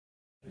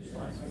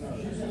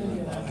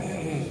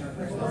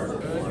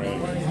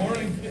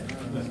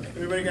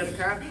Everybody got a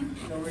copy?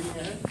 No reading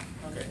ahead?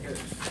 Okay, good.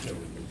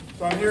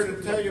 So I'm here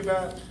to tell you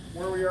about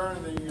where we are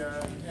in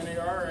the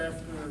NAR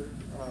after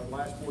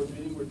last board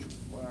meeting, which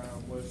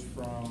was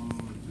from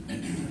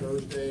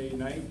Thursday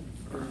night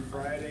through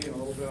Friday and a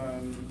little bit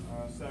on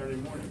Saturday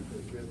morning,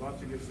 because we had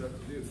lots of good stuff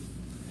to do.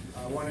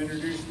 I want to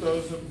introduce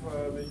those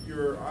of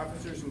your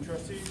officers and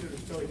trustees that are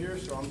still here.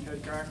 So I'm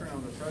Ted Cochran,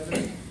 I'm the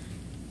president.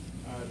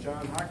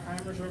 John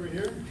Hockheimer's over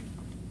here.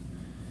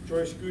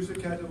 Joyce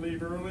Guzik had to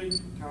leave early.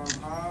 Tom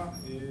Ha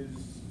is,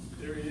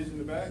 there he is in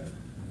the back.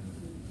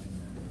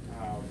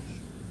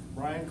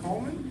 Brian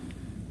Coleman.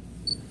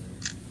 I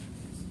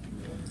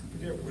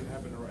forget what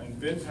happened to Ryan. And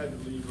Vince had to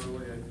leave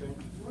early, I think.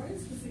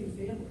 Ryan's visiting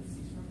families.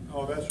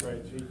 Oh, that's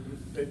right.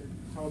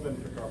 Some of them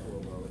took off a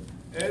little early.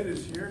 Ed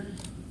is here,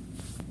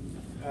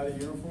 out of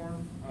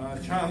uniform.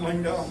 John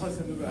Lingdahl is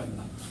in the back.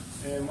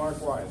 And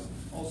Mark Wise.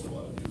 Also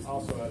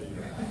out of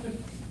uniform.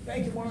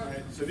 Thank you, Mark.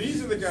 Right, so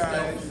these are the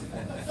guys.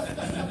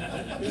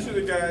 These are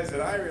the guys that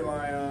I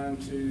rely on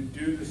to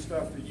do the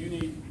stuff that you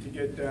need to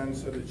get done,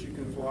 so that you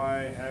can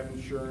fly, have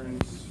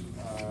insurance,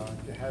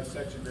 to have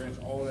section grants,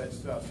 all of that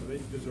stuff. So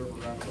they deserve a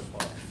round of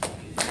applause.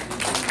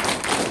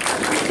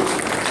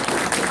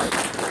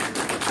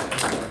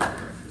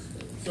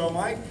 So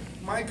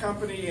my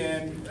company,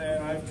 and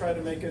I've tried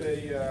to make it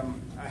a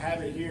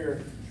habit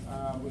here.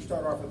 We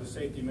start off with a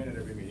safety minute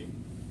every meeting.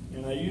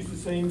 And I use the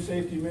same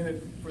safety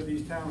minute for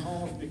these town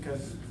halls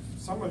because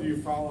some of you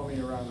follow me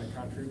around the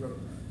country, but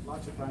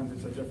lots of times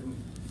it's a different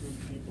group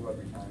of people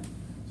every time.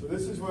 So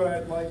this is what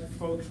I'd like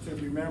folks to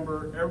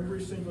remember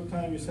every single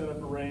time you set up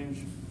a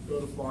range, go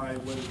to fly,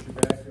 whether it's your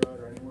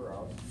backyard or anywhere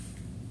else.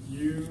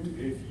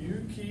 If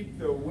you keep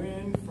the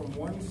wind from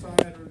one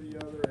side or the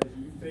other as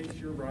you face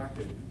your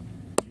rocket,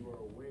 you are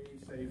way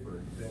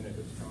safer than if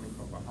it's coming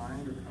from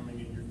behind or coming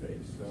in your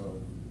face. So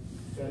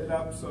set it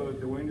up so that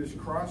the wind is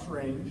cross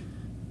range.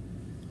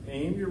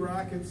 Aim your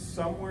rockets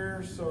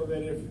somewhere so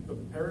that if the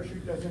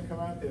parachute doesn't come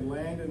out, they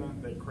land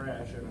they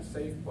crash in a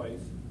safe place,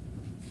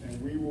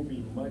 and we will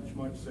be much,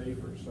 much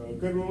safer. So a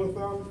good rule of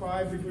thumb,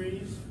 5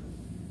 degrees,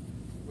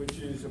 which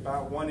is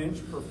about 1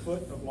 inch per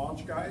foot of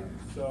launch guide.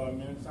 So I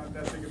mean, it's not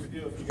that big of a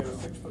deal. If you get a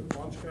 6-foot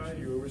launch guide,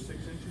 you're over 6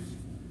 inches.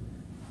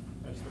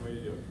 That's the way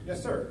to do it.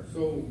 Yes, sir.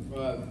 So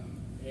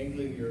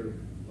angling your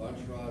launch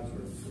rods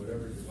or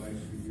whatever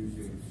device you're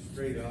using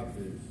straight up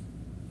is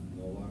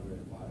no longer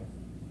advised.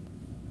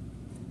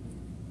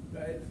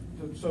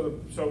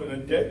 So in a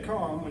dead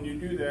calm, when you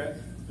do that,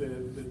 the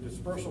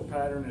dispersal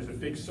pattern is a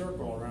big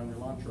circle around your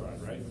launch rod,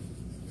 right?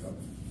 Yep.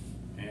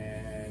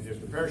 And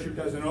if the parachute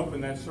doesn't open,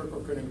 that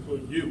circle could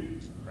include you,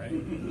 right? I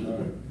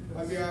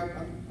mean,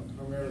 I'm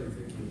primarily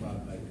thinking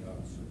about like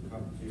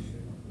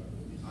competition,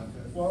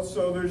 contest. Well,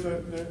 so there's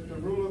the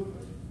rule of,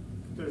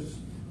 there's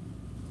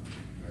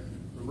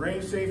the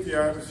range safety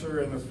officer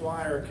and the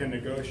flyer can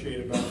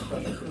negotiate about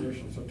special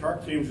conditions. So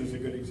TARC teams is a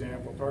good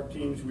example. TARC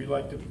teams, we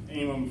like to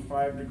aim them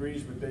 5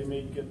 degrees, but they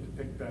may get to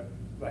pick the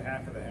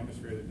half of the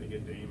hemisphere that they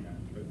get to aim at.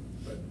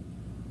 But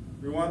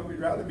we'd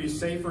rather be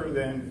safer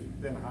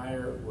than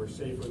higher, or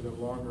safer than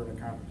longer in a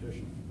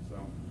competition. So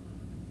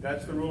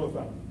that's the rule of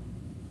thumb.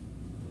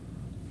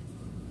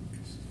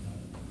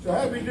 So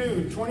how did we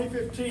do?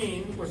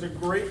 2015 was a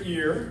great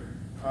year.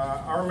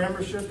 Our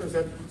membership is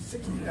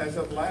as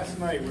of last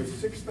night was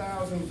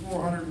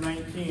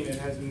 6,419. It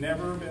has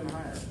never been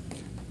higher.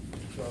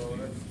 So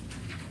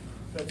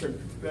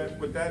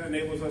what that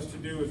enables us to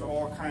do is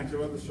all kinds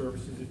of other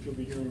services that you'll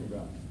be hearing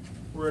about.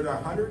 We're at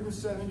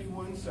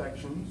 171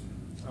 sections.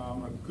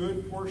 A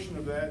good portion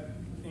of that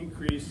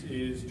increase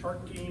is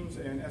TARC teams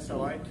and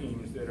SLI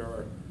teams that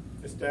are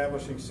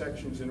establishing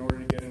sections in order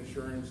to get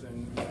insurance.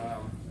 And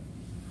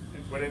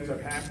what ends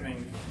up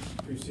happening,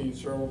 we've seen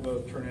several of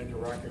those turn into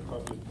rocket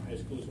clubs at high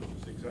schools, which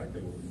is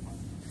exactly what we want.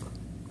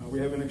 We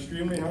have an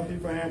extremely healthy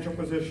financial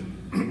position.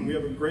 We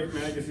have a great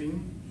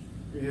magazine.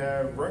 We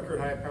have record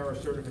high power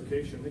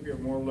certification. I think we have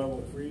more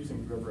level 3s than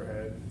we've ever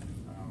had.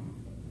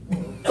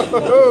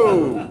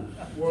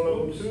 More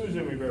level 2s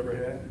than we've ever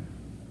had.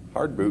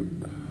 Hard boot.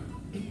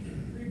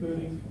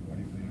 Rebooting.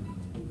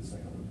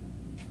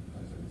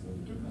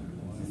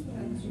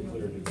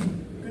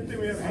 Good thing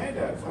we have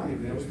handouts, huh?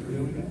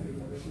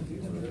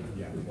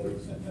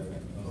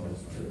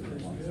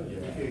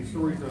 Okay,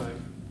 story time.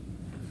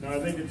 No, I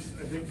think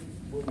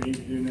what we need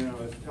to do now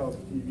is tell the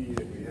TV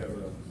that we have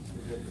a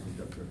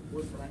projector.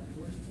 Where's Frank?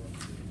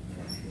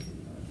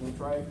 We'll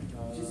try.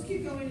 Just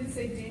keep going and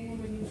say ding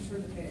when you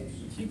turn the page.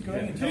 Keep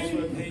going and tell us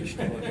what page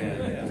to look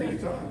at. I think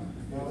it's on.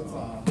 No, it's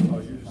on. Oh,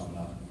 you're just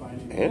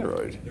finding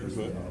Android.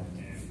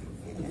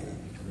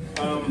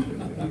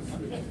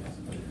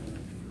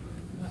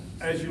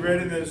 As you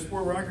read in the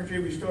Sport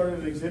Rocketry, we started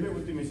an exhibit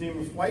with the Museum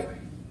of Flight,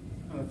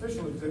 an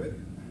official exhibit.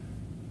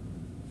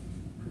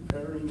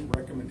 Preparing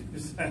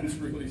recommendations. Sounds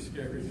really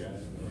scary,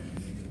 guys.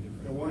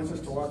 It wants us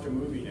to watch a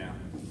movie now.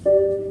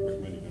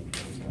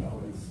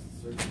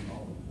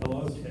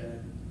 Hello,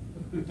 Ted.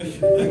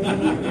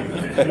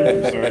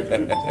 Sorry,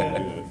 Ted.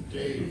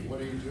 Dave, what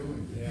are you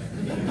doing? Yeah.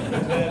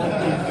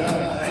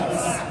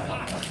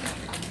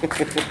 You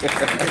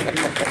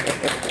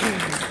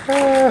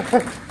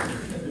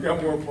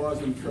got more applause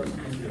than trust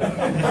me.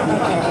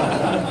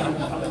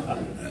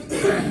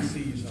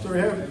 So we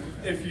have,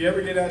 if you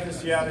ever get out to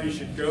Seattle, you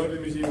should go to the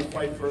Museum of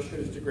Flight first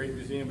because it's a great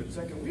museum. But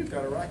second, we've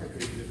got a rocket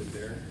exhibit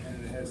there,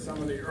 and it has some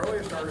of the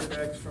earliest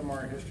artifacts from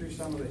our history,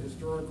 some of the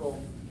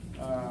historical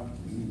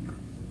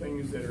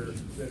things that are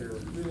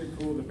really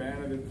cool. The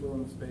banner that flew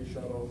on the space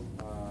shuttle,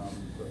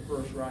 the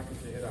first rocket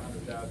to hit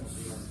 100,000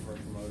 feet on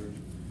commercial motors.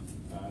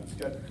 It's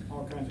got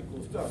all kinds of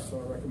cool stuff, so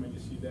I recommend you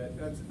see that.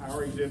 That's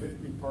our exhibit.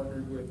 We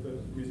partnered with the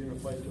Museum of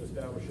Flight to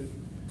establish it.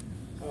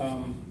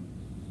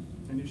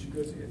 And you should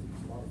go see it.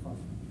 It's a lot of fun.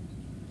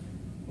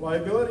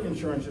 Liability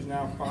insurance is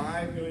now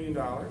 $5 million.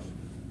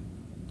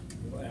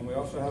 And we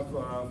also have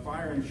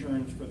fire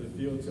insurance for the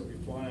fields that we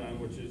fly on,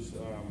 which is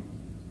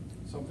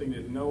something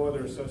that no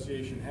other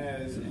association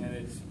has, and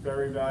it's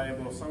very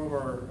valuable. Some of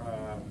our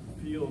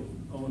field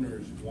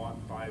owners want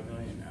 $5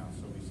 million now,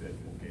 so we said,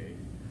 okay,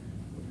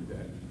 we'll do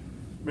that.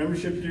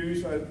 Membership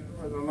dues, I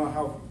don't know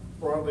how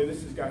broadly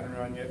this has gotten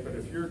around yet, but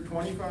if you're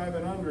 25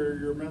 and under,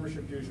 your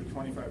membership dues are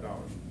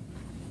 $25.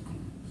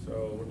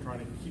 So we're trying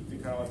to keep the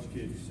college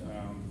kids,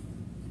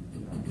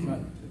 it's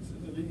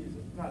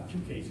not 2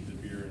 cases of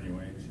beer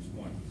anyway, it's just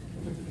 1.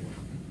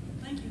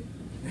 Thank you.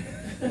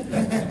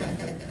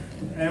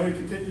 And we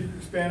continue to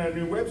expand our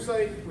new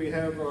website. We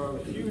have a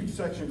huge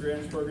section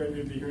grants program.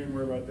 You'll be hearing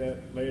more about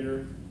that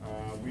later.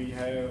 We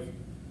have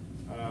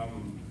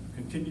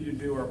continued to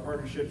do our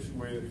partnerships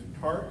with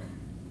TARC,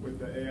 with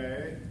the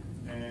AIA,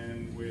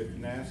 and with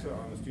NASA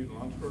on the student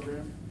launch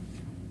program.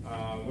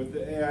 With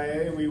the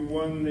AIA, we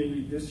won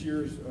this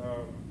year's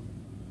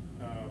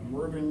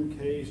Mervyn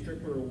K.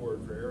 Strickler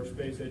Award for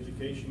Aerospace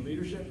Education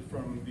Leadership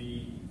from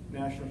the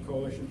National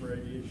Coalition for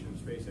Aviation and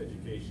Space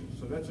Education.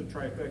 So that's a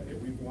trifecta.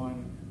 We've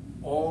won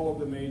all of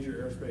the major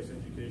aerospace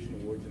education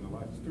awards in the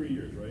last 3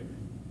 years, right?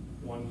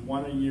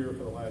 One a year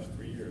for the last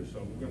 3 years. So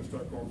we're going to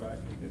start going back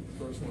and get the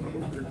first one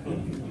over.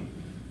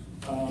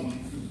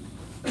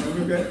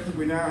 And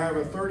we now have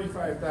a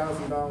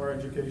 $35,000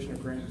 education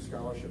grant and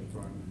scholarship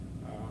fund.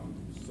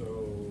 So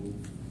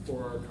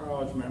for our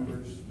college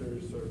members,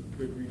 there's a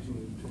good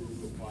reason to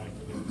apply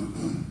for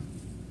them.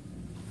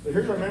 So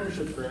here's our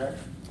membership graph.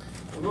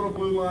 The little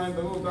blue line,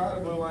 the little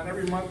dotted blue line,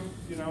 every month,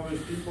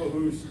 there's people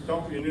who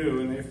don't renew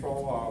and they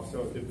fall off.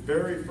 So the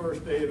very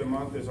first day of the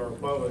month is our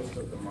lowest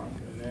of the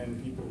month, and then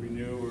people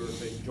renew or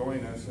they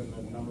join us and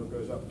the number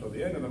goes up till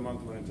the end of the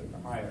month when it's at the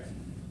highest.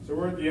 So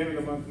we're at the end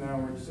of the month now,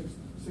 we're at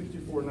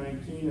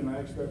 6,419, and I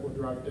expect we'll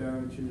drop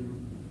down to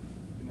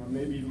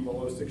maybe even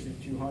below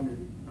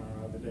 6,200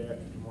 the day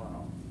after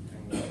tomorrow,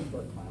 and we'll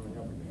start climbing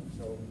up again.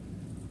 So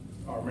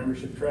our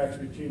membership tracks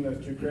between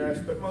those 2 graphs,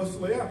 but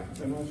mostly up,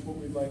 and that's what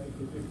we'd like it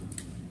to do.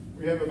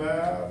 We have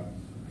about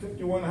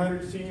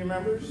 5,100 senior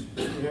members.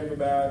 We have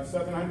about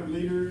 700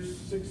 leaders,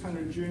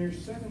 600 juniors,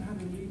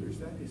 700 leaders.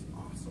 That is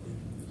awesome.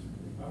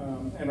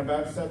 And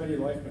about 70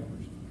 life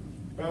members.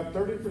 About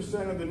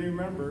 30% of the new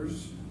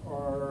members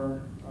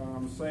are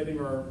citing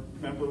our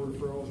member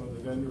referrals or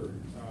the vendor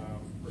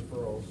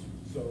referrals.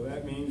 So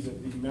that means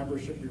that the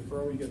membership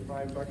referral, you get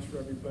 $5 for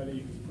everybody.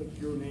 You can put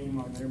your name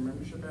on their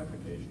membership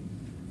application.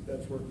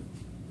 That's working.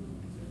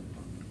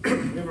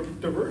 We have a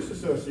diverse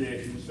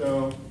association,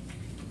 so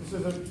this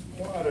is a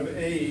plot of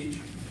age.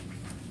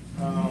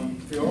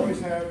 We always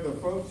have the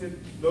folks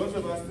those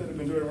of us that have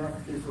been doing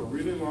Rocketeer for a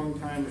really long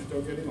time are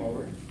still getting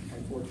older,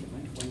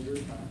 unfortunately, 20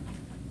 years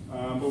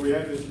time. But we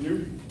have this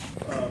new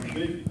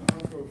big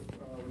hunk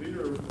of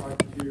leader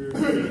Rocketeer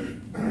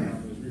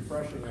is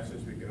refreshing us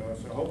as we go.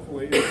 So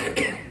hopefully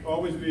it'll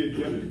always be a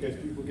gym because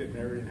people get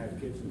married and have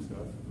kids and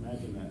stuff.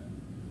 Imagine that.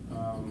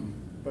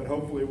 But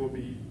hopefully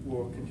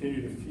we'll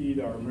continue to feed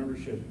our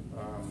membership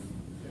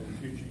in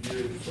future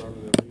years from the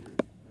leaders.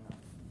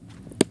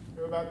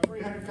 We have about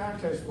 300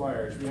 contest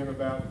flyers. We have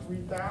about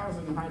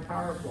 3,000 high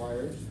power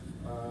flyers,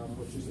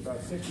 which is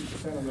about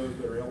 60% of those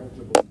that are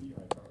eligible to be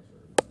high power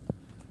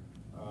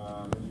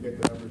certified. And you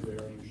get the numbers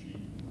there on your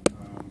sheet.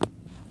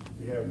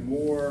 We have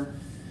more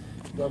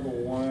level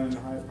 1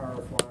 high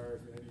power flyers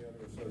than any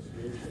other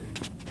association.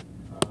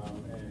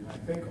 And I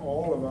think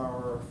all of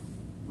our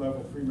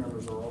level 3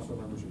 members are also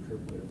members of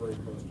AAA. They're very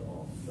close to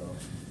all. So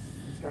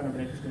it's kind of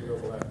an interesting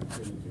overlap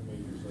between the 2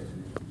 major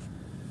associations.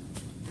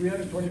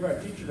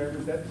 325 teacher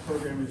members. That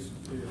program is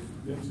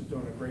Vince is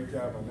doing a great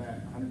job on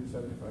that.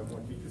 175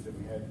 more teachers than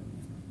we had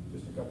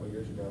just a couple of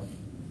years ago.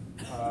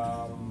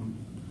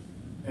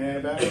 And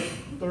about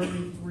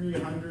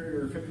 3,300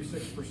 or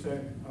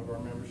 56% of our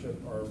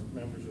membership are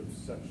members of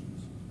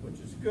sections, which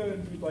is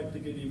good. We'd like to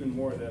get even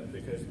more of that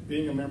because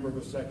being a member of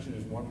a section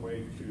is one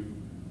way to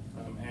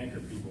anchor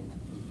people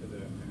into the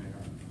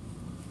NAR.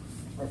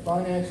 Our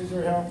finances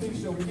are healthy,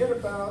 so we get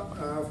about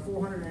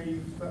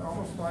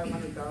almost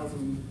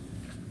 $500,000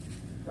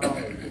 in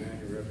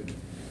annual revenue.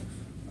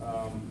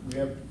 We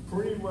have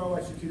pretty well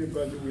executed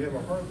budget. We have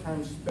a hard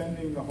time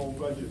spending the whole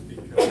budget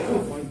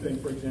because one thing,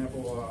 for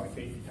example, I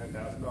paid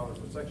 $10,000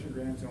 for section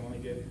grants and only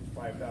get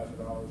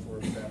 $5,000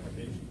 worth of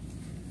applications.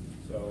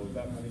 So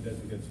that money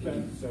doesn't get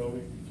spent, so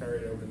we carry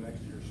it over to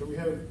next year. So we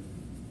have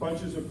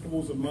bunches of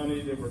pools of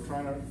money that we're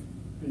trying to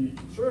be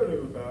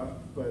conservative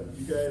about, but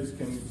you guys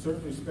can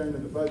certainly spend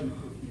in the budget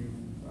if you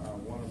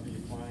want to be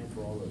applying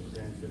for all those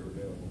grants that are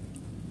available.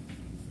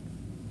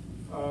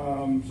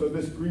 So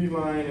this green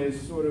line is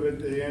sort of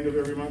at the end of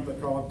every month. I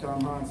call up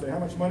Townhall and say, how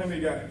much money we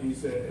got? And he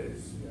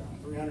says,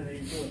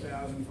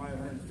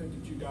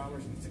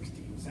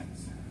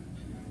 $384,552.16.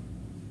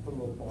 Put a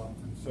little ball.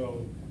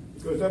 So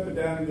it goes up and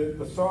down.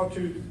 The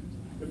sawtooth,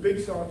 the big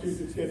sawtooth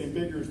that's getting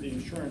bigger is the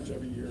insurance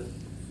every year.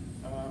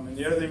 And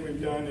the other thing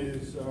we've done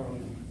is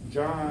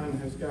John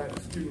has got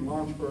a student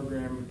launch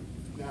program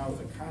now as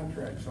a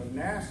contract. So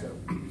NASA,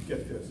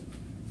 get this,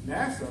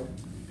 NASA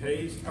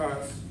pays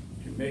us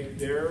to make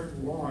their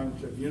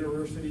launch of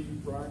university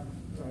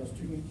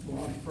student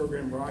launch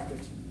program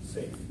rockets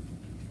safe.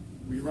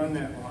 We run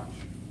that launch.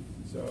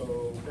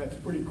 So that's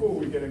pretty cool.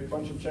 We get a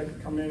bunch of checks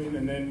come in,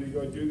 and then we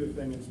go do the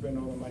thing and spend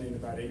all the money in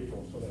about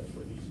April. So that's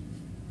where these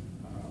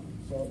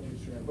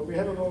sawtooths are in. But we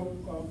have a low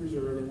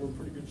reserve, and we're in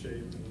pretty good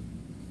shape.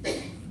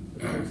 And the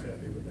bank's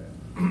happy with that.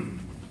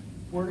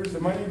 Where does the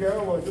money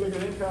go? Well, if you look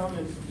at income,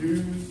 it's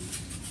dues,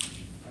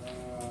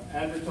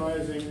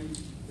 advertising,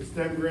 the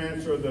STEM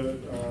grants, or the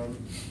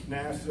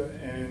NASA,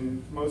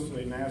 and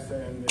mostly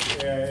NASA, and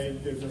the AIA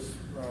gives us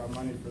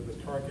money for the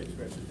TARC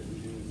expenses that we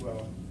do as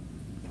well.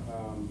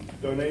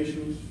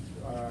 Donations,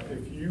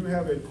 if you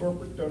have a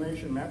corporate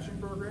donation matching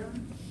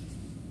program,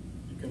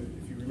 you can,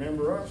 if you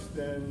remember us,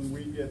 then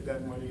we get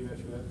that money,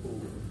 that's for that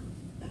pool.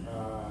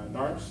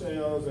 Narc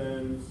sales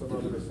and some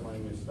other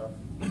miscellaneous stuff.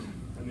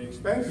 And the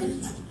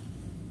expenses,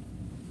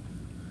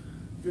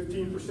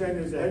 15%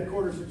 is the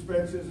headquarters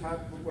expenses,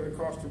 what it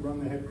costs to run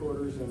the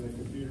headquarters and the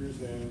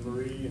computers and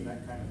Marie and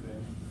that kind of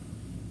thing.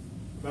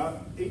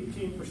 About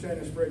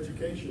 18% is for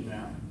education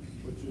now,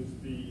 which is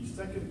the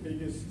second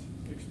biggest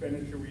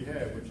expenditure we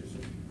have, which is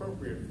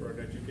appropriate for an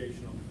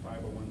educational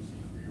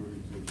 501c3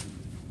 organization.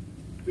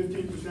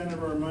 15%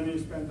 of our money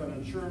is spent on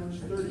insurance,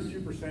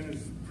 32%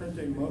 is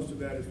printing, most of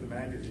that is the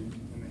magazine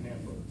and the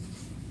handbook.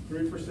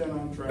 3%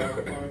 on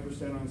travel,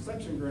 5% on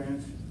section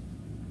grants,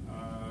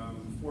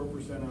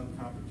 4% on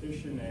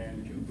competition,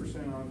 and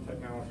 2% on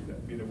technology. That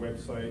would be the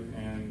website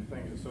and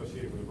things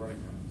associated with the running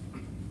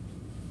clubs.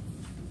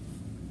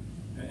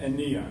 And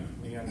Neon.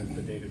 Neon is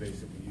the database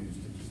that we use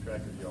to keep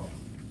track of y'all.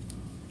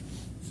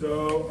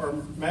 So our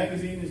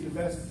magazine is the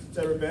best it's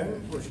ever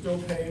been. We're still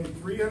paying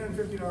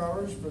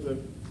 $350 for the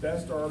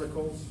best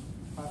articles,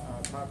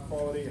 top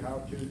quality,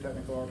 how-to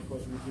technical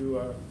articles. We do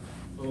a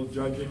little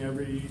judging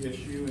every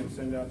issue and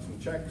send out some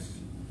checks.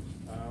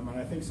 And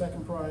I think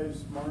second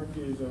prize, Mark,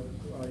 is a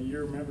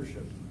year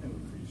membership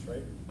increase,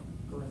 right?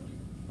 Correct.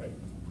 Right.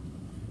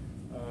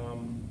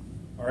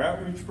 Our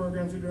outreach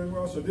programs are doing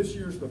well. So this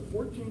year's the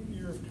 14th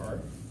year of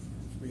TARC.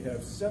 We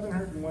have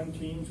 701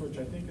 teams, which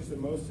I think is the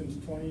most since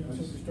we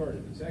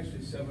started. It's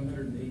actually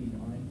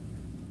 789.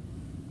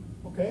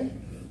 Okay.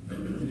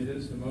 And it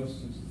is the most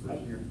since the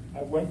first year.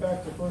 I went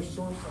back to first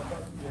source. I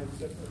thought you had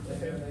said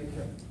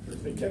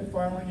they kept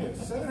filing it.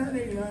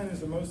 789 is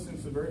the most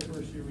since the very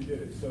first year we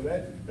did it. So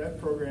that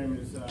program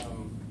is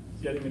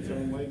getting its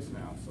own legs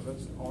now. So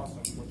that's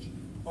awesome, which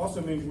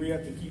also means we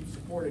have to keep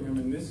supporting them.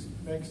 And this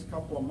next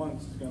couple of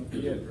months is going to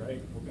be it,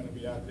 right? We're going to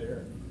be out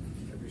there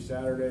every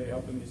Saturday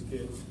helping these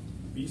kids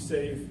be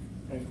safe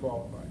and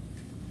qualify.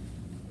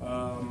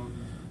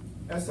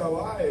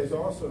 SLI is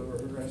also, or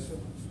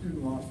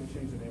Student Launch, they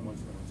changed the name once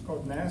in a while. It's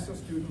called NASA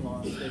Student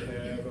Launch.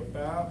 They have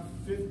about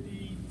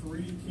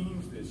 53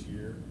 teams this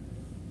year,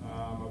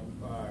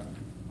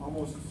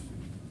 almost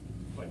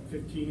like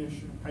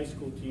 15-ish high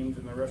school teams,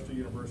 and the rest are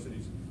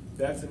universities.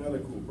 That's another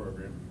cool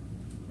program.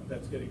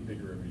 That's getting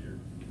bigger every year.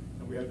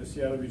 And we have the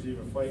Seattle Museum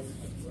of Flight.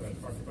 I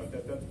talked about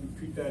that. We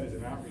treat that as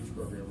an outreach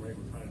program, right?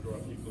 We're trying to draw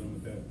people in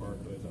with that,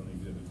 Barclays on the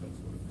exhibits, that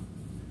sort of thing.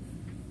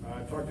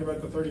 I talked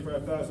about the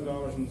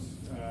 $35,000 in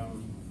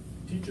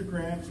teacher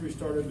grants. We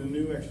started a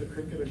new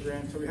extracurricular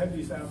grant. So we had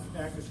these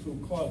after-school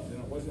clubs,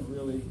 and it wasn't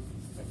really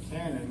a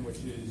canon, which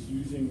is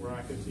using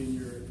rockets in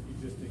your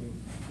existing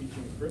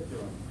teaching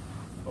curriculum.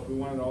 But we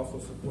wanted to also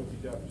support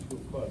these after-school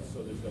clubs.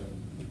 So there's a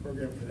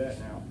program for that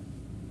now.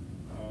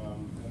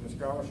 And the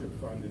scholarship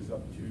fund is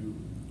up to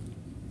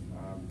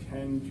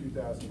 10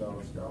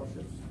 $2,000 scholarships. I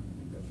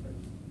think that's right.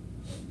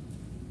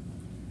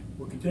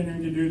 We're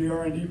continuing to do the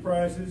R&D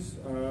prizes.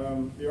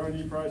 The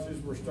R&D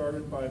prizes were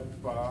started by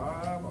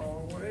Bob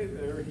Allway.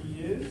 There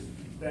he is.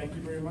 Thank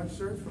you very much,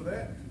 sir, for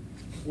that.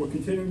 We're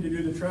continuing to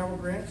do the travel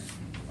grants,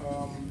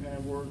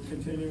 and we're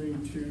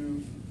continuing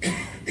to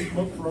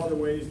look for other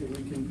ways that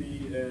we can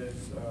be as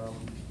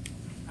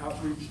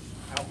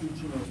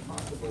outreaching as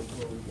possible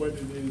for what it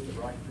is the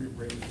rocketry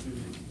brings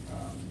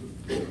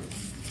to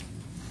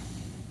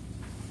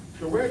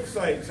the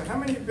website. So how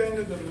many have been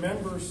to the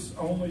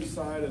members-only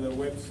side of the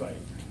website?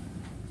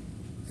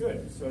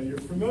 Good. So you're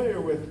familiar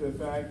with the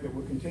fact that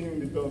we're continuing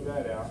to build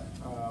that out.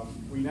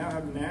 We now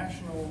have a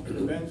national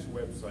events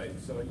website.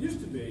 So it used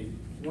to be,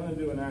 if you want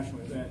to do a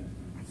national event,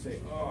 say,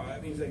 oh,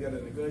 that means I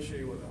gotta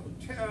negotiate with a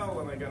hotel,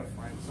 and I gotta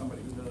find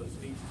somebody who knows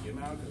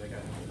HTML, because I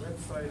gotta have a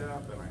website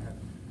up, and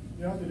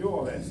you don't have to do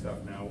all that stuff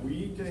now.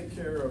 We take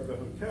care of the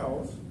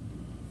hotels,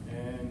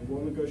 and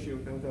we'll negotiate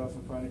with the hotels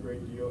and find a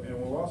great deal, and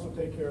we'll also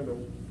take care of the,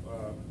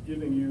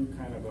 giving you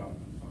kind of a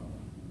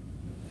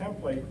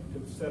template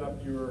to set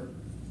up your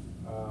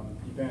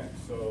event.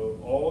 So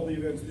all the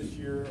events this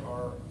year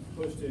are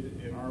posted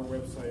in our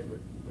website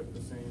with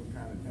the same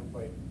kind of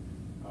template.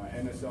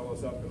 NSL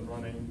is up and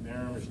running.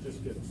 NARM is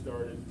just getting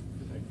started,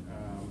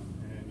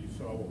 and you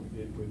saw what we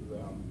did with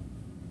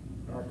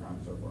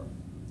Narcon so far.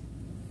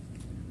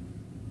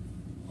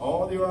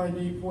 All the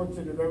R&D reports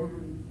that have ever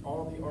been,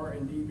 all the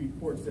R&D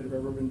reports that have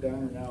ever been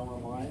done are now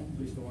online, at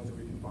least the ones that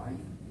we can find,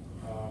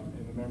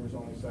 in the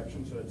members-only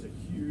section. So it's a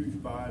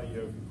huge body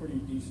of pretty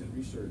decent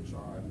research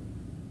on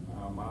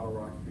model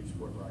rocketry,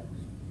 sport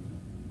rockets.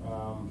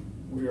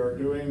 We are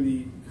doing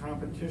the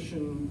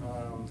competition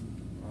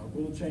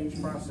rule change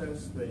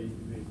process. The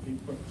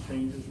input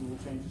changes, rule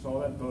changes, all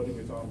that voting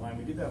is online.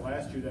 We did that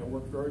last year. That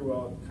worked very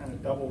well. It kind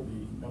of doubled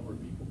the number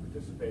of people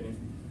participating.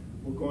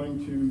 We're going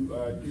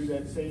to do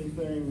that same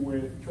thing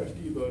with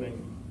trustee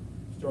voting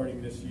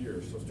starting this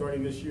year. So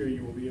starting this year,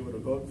 you will be able to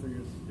vote for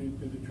do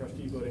the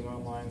trustee voting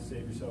online,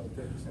 save yourself a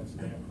 50-cent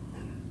stamp.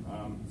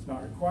 It's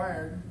not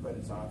required, but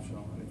it's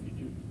optional. And if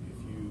you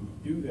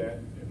do that,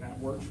 and that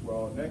works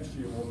well, next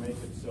year we'll make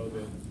it so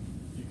that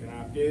you can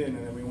opt in,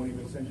 and then we won't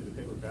even send you the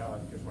paper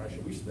ballot, because why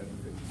should we spend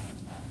the 50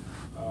 cents?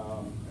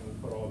 And we'll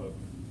put all the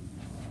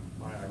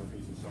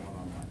biographies and so on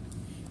online.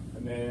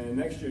 And then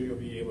next year you'll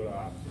be able to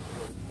opt.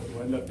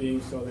 It'll end up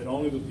being so that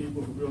only the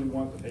people who really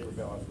want the paper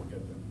ballots will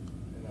get them.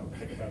 And that'll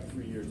take about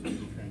 3 years to do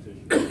the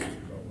transition.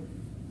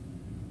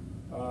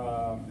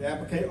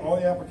 All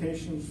the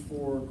applications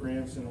for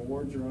grants and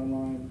awards are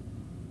online.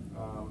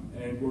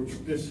 And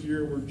this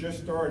year we're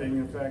just starting.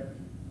 In fact,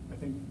 I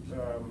think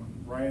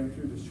Ryan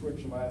threw the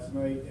switch last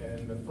night,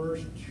 and the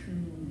first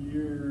 2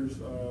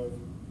 years of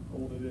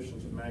old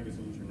editions of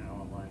magazines are now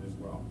online as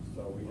well.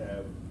 So we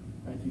have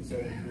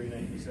 1973,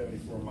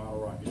 1974 model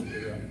rocket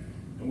data,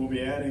 and we'll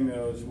be adding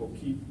those. We'll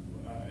keep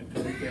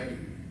until we get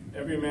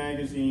every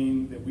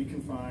magazine that we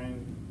can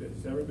find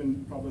that's ever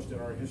been published in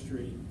our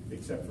history,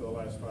 except for the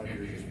last 5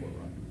 years of sport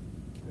rocket,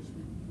 because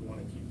we want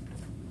to keep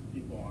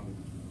people on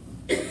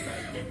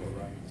sport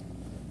rocket.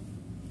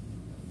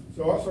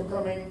 So also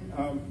coming,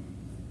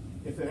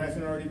 if it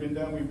hasn't already been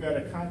done, we've got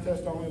a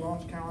contest-only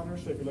launch calendar.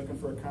 So if you're looking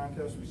for a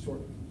contest, we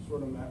sort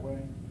them that way.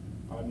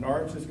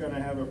 NARCS is going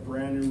to have a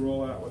brand new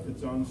rollout with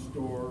its own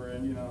store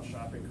and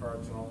shopping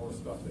carts and all the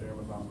stuff that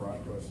Amazon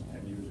brought to us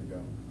 10 years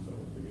ago. So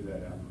we'll figure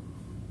that out.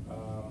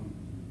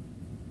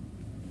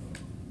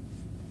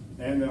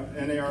 And the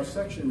NAR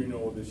section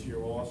renewal this year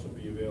will also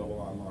be available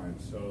online.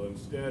 So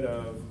instead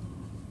of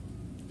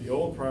the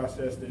old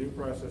process, the new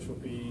process will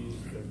be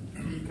the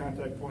key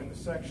contact point in the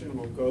section.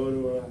 We'll go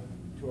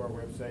to our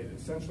website,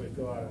 essentially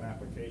fill out an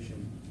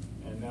application,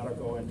 and that'll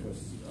go into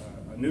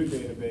a new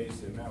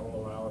database, and that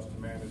will allow us to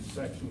manage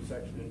section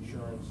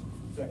insurance,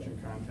 section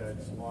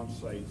contacts, launch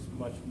sites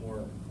much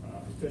more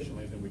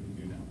efficiently than we can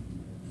do now.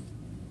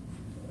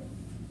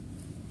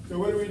 So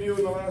what do we do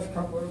in the last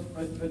couple of,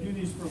 I do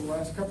these for the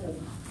last couple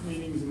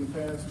meetings in the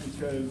past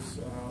because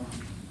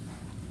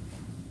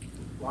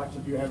lots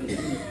of you haven't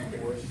seen it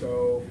before.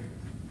 So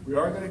we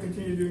are going to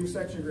continue doing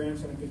section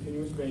grants on a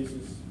continuous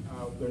basis.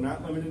 They're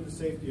not limited to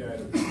safety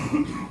items.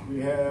 We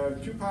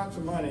have 2 pots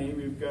of money.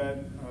 We've got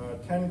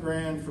 10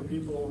 grand for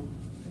people,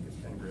 I think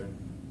it's 10 grand,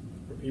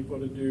 for people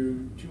to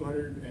do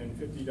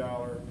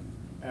 $250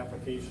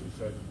 applications.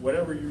 So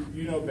whatever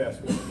you know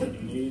best. Do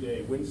you need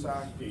a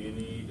windsock? Do you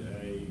need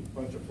a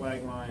bunch of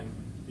flag line?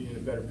 Do you need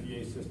a better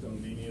PA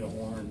system? Do you need a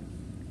horn?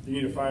 Do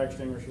you need a fire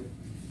extinguisher?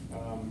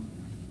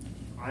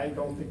 I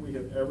don't think we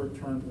have ever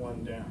turned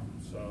one down.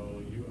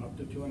 So you up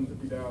to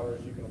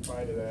 $250, you can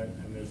apply to that,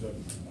 and there's an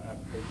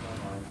application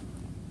online.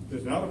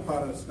 There's another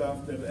part of the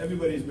stuff that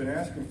everybody's been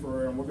asking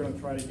for, and we're going to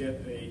try to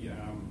get a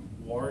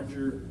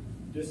larger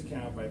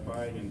discount by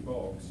buying in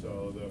bulk.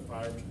 So we'll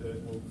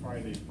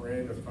find a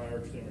brand of fire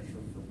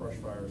extinguisher for brush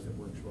fires that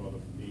works well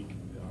with the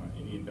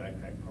Indian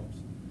backpack pumps.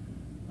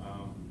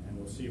 And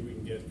we'll see if we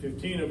can get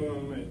 15 of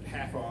them at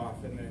half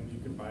off, and then you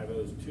can buy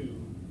those too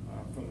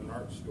from the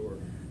NARC store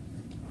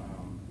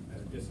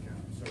at a discount.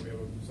 So we have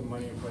some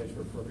money in place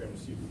for a program to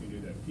see if we can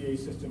do that. PA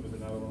system is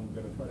another one.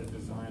 We're going to try to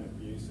design a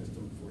PA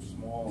system for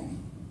small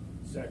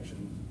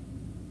sections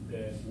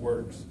that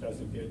works,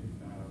 doesn't get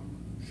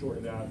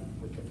shorted out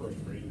with the first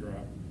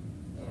raindrop,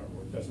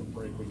 or doesn't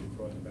break when you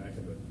throw it in the back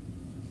of the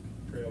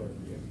trailer.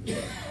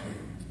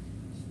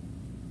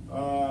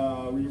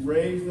 We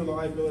raised the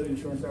liability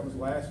insurance. That was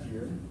last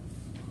year.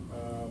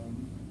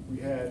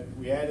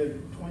 We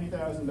added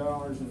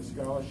 $20,000 in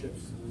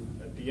scholarships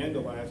at the end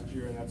of last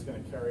year, and that's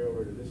going to carry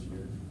over to this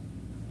year.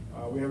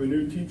 We have a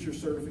new teacher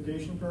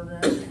certification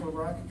program for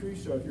rocketry.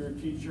 So if you're a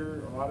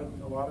teacher, a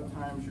lot of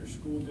times your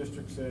school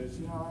district says,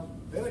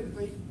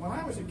 when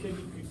I was a kid,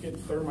 you could get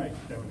thermite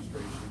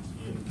demonstrations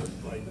in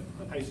like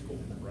high school,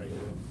 right?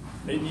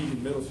 Maybe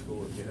even middle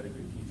school if you had a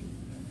good teacher.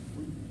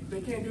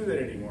 they can't do that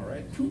anymore,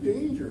 right? Too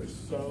dangerous.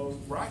 So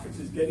rockets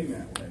is getting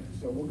that way.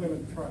 So we're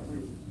going to try.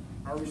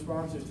 Our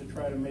response is to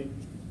try to make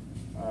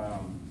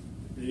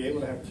be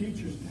able to have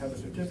teachers have a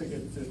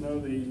certificate that says, no,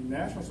 the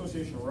National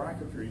Association of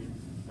Rocketry.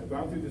 I've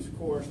gone through this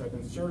course. I've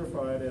been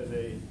certified as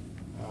a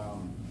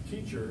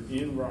teacher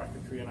in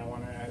rocketry, and I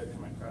want to add it to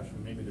my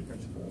classroom. Maybe the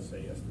principal will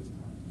say yes this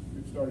time.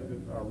 We've started to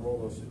roll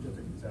those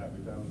certificates out.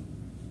 We've done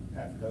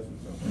half a dozen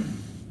so far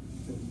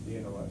since the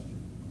end of last year.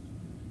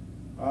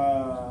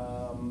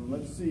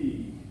 Let's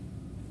see.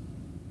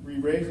 We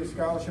raised the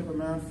scholarship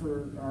amount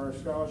for our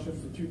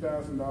scholarships to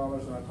 $2,000,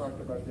 and I talked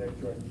about the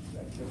extra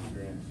activity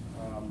grants.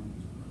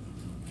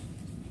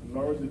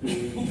 Lowered the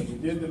dues, and we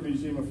did the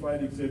Museum of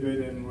Flight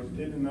exhibit, and we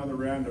did another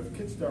round of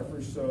kit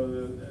stuffers. So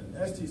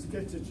the Estes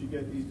kits that you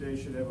get these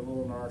days should have a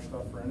little NAR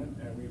stuffer in it,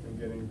 and we've been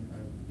getting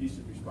a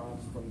decent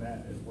response from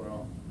that as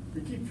well. We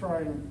keep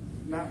trying,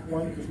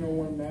 there's no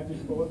one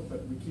magic bullet,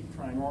 but we keep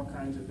trying all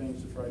kinds of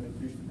things to try to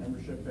increase the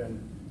membership, and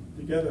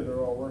together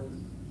they're all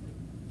working.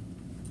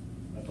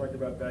 I talked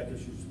about back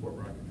issues support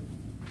rocketry.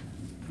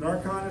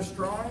 Narcon is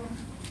strong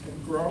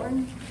and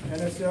growing.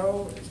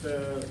 NSL,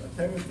 the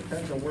attendance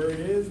depends on where it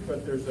is,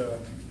 but there's a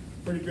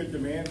pretty good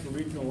demand for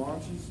regional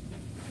launches.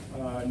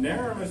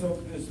 NARM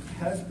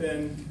has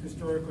been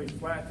historically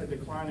flat to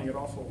declining. It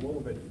also a little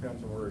bit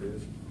depends on where it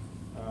is.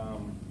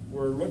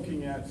 We're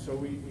looking at, so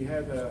we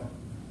had a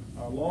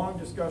long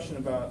discussion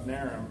about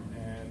NARM,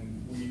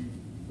 and we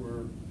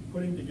were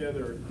putting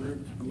together a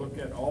group to look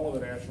at all of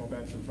the national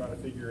events and try to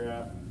figure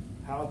out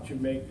how to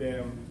make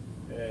them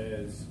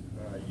as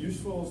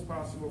useful as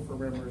possible for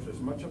members, as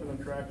much of an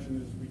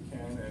attraction as we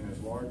can, and as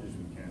large as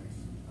we can,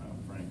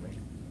 frankly,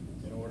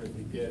 in order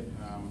to get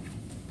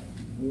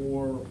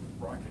more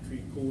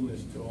rocketry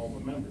coolness to all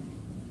the members.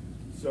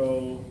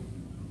 So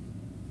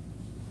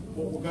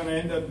what we're going to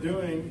end up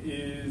doing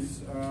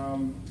is,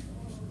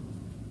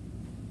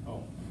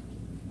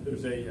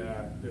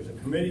 there's a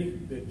committee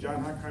that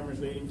John Hockheimer is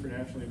leading for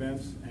national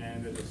events,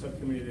 and there's a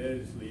subcommittee that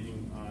Ed is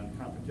leading on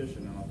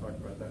competition, and I'll talk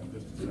about that in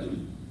just a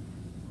second.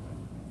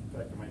 In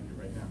fact, I might do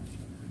right now.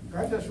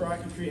 Contest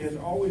rocketry has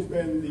always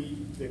been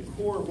the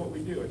core of what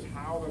we do. It's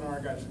how the NAR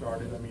got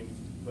started. I mean,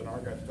 the NAR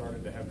got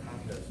started to have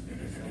contests,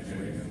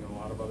 essentially, and a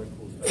lot of other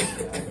cool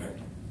stuff out there.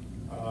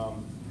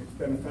 It's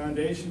been a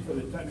foundation for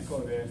the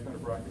technical advancement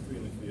of rocketry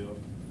in the field.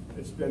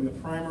 It's been the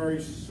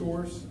primary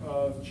source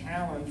of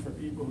challenge for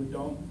people who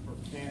don't or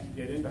can't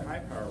get into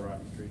high-power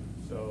rocketry.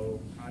 So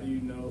how do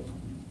you know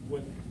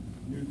what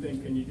new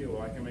thing can you do?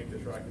 Well, I can make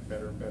this rocket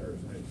better and better,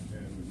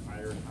 and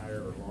higher and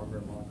higher, or longer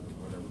and longer,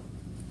 or whatever.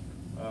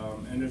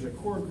 And there's a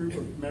core group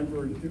of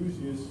member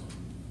enthusiasts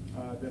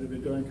that have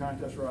been doing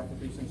contest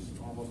rocketry since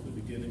almost the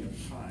beginning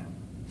of time.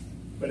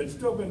 But it's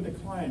still been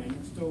declining.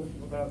 It's still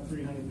about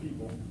 300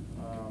 people,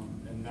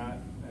 and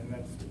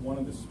that's one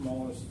of the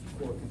smallest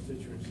core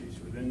constituencies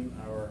within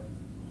our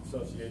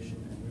association,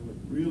 and we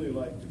would really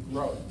like to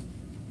grow it.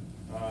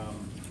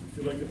 If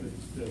you look at the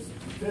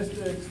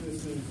statistics,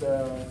 this is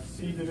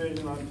C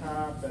division on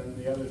top, and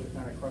the others are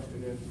kind of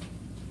clustered in.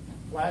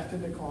 Flat to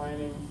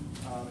declining,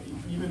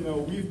 even though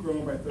we've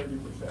grown by 30%.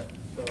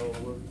 So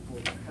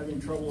we're having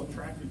trouble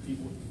attracting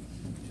people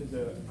to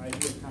the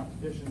idea of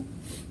competition.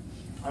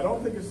 I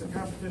don't think it's the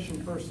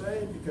competition per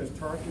se, because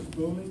TARC is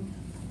booming.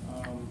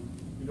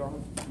 We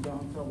don't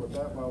have trouble at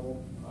that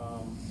level.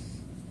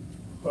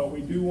 But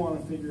we do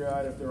want to figure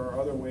out if there are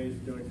other ways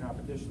of doing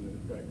competition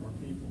that attract more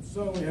people.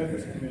 So we have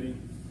this committee.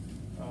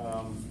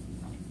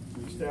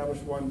 We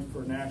established one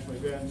for national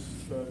events.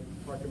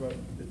 Talked about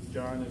that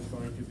John is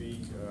going to be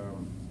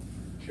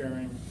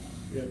chairing.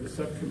 We have the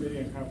subcommittee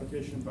on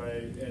competition by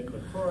Ed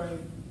LaCroix.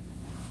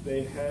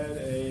 They had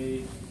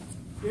a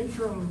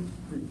interim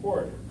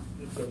report.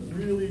 It's a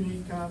really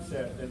neat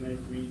concept, and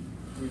we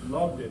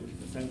loved it,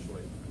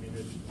 essentially. I mean,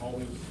 there's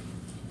always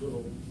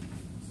little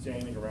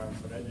standing around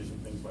some edges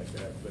and things like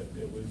that, but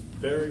it was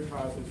very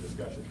positive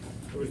discussion.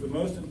 It was the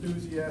most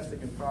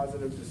enthusiastic and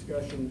positive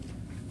discussion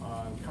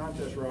on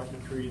contest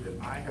rocketry that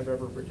I have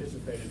ever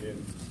participated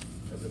in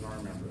as an NAR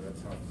member.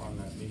 That's how fun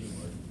that meeting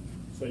was.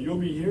 So you'll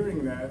be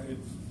hearing that.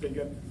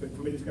 The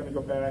committee's going to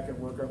go back and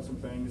work on some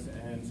things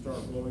and start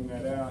rolling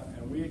that out.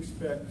 And we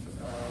expect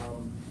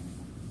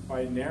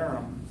by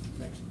NARM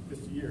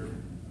this year,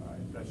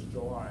 that's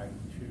July,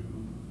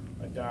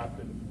 to adopt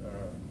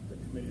the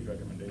committee's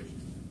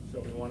recommendations. So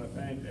we want to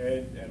thank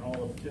Ed and all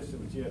the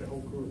participants. He had a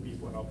whole crew of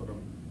people helping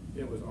him.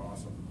 It was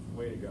awesome.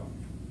 Way to go.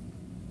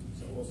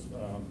 So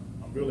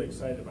I'm really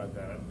excited about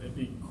that. It'd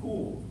be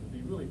cool. It'd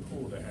be really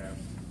cool to have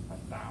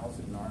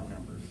 1,000 NAR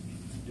members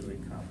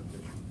doing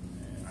competition.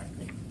 And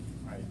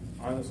I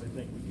honestly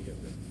think we can get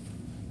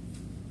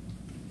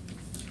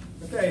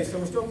there. Okay, so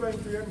we're still paying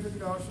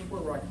 $350 for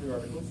rocketry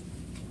articles.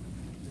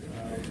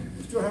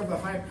 We still have the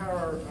high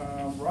power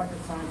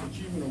rocket science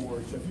achievement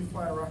award. So if you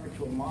fly a rocket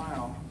to a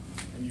mile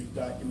and you've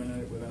documented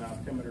it with an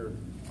altimeter,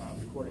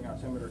 recording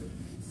altimeter,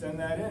 send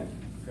that in,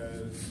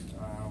 because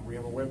we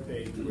have a web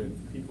page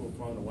with people who've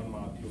flown a 1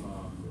 mile, 2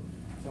 mile.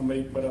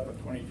 somebody put up a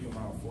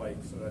 22-mile flight,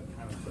 so that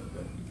kind of took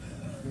the.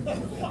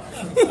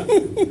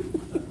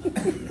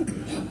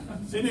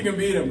 See if you can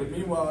beat them, but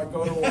meanwhile, I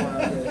go to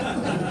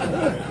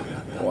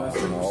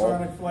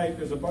supersonic flight.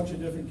 There's a bunch of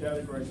different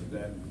categories of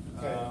that.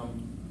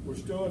 We're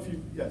still, if you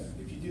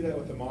do that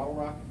with the model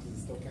rocket, does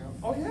it still count?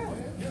 Oh, yeah.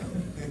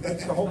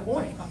 That's the whole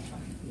point,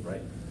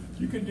 right?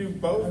 You could do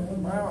both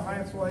mile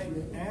high flight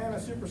and a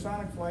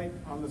supersonic flight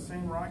on the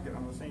same rocket,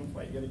 on the same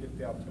flight. You got to get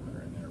the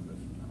altimeter in there, but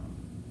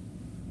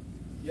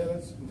yeah,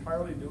 that's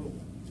entirely doable.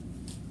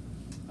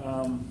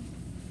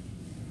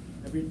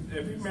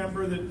 Every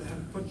member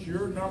that puts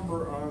your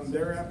number on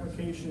their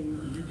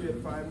application, you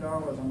get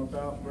 $5. I'm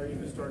about ready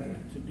to start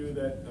to do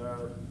that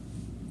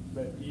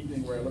that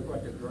evening where I look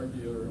like a drug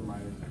dealer in my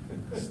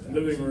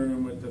living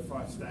room with the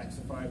stacks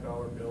of $5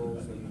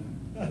 bills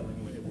and the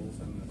billing labels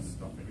and the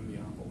stuffing in the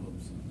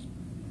envelopes.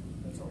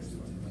 That's always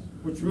fun.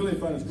 What's really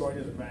fun is going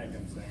to the bank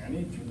and saying, I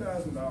need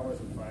 $2,000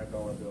 in $5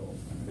 bills.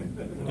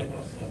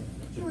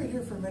 Would you wait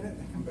here for a minute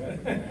and come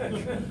back?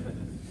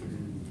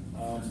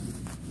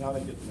 Now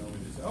they get to know me.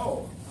 They say,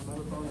 oh,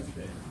 another bonus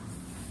day.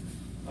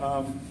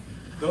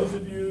 Those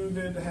of you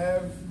that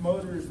have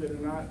motors that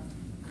are not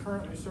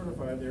currently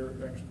certified,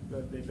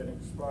 that they've been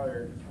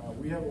expired,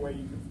 we have a way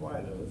you can fly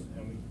those,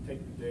 and we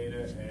take the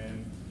data,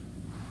 and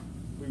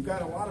we've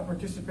got a lot of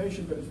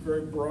participation, but it's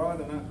very broad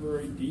and not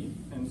very deep,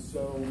 and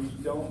so we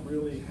don't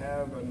really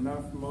have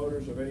enough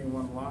motors of any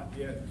one lot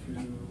yet to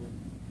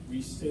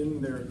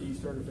rescind their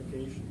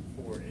decertification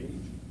for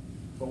age.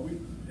 But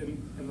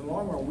in the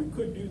long run, we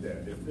could do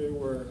that if there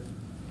were,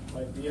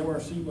 like the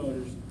MRC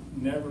motors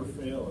never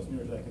fail as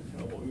near as I can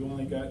tell, but we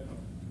only got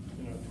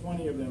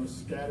 20 of them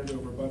scattered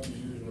over a bunch of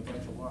years and a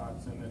bunch of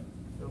lots, and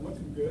they're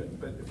looking good.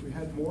 But if we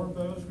had more of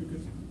those, we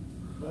could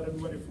let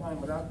everybody fly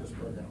them without this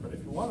program. But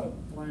if you want to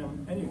fly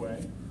them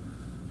anyway,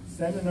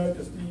 send a note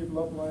to Steve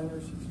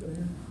Loveliners. He's still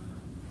here?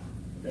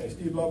 Okay,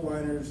 Steve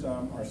Loveliners,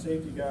 our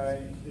safety guy,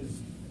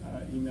 his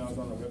email's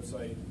on the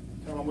website.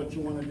 Tell him what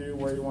you want to do,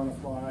 where you want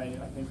to fly.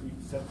 I think we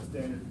set the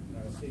standard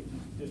safety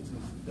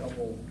distance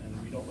double, and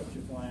we don't let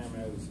you fly them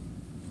as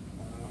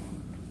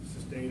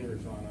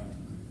sustainers on a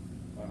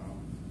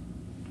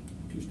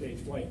two-stage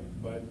flight,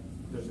 but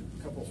there's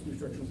a couple of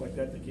restrictions like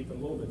that to keep it a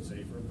little bit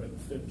safer, but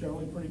they're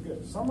generally pretty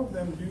good. Some of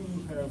them do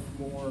have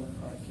more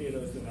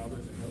CATOs than others,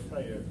 and they'll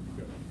tell you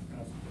to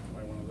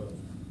buy one of those.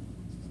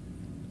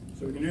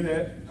 So we can do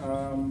that.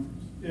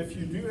 If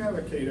you do have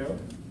a CATO,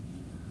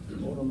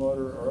 older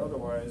motor or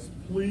otherwise,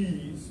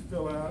 please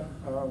fill out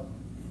a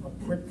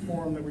quick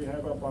form that we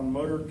have up on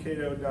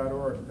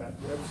motorcato.org, that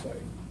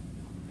website.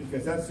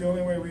 Because that's the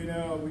only way we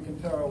can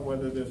tell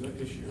whether there's an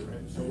issue,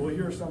 right? So we'll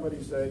hear somebody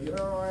say,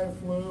 I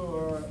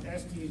flew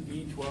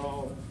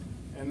STD-12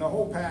 and the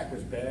whole pack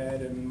was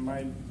bad, and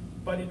my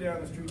buddy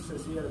down the street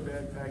says he had a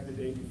bad pack the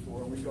day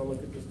before, and we go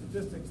look at the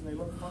statistics and they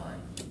look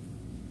fine.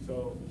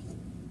 So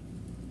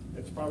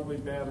it's probably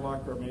bad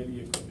luck, or maybe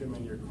you cooked them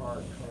in your car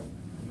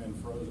and then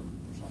froze them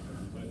or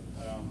something. But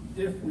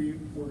if we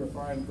were to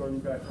find, going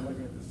back and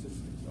looking at the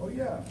statistics, oh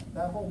yeah,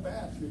 that whole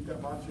batch, we've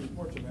got lots of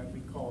reports on that.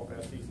 We call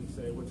Besties and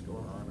say what's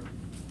going on.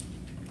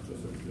 So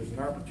there's an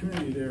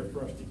opportunity there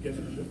for us to get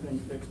the thing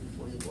fixed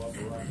before you blow up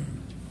the rocket.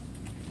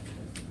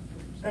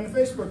 And the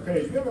Facebook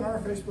page. We have an our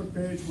Facebook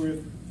page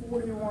with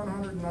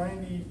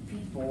 4,190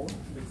 people.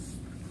 It's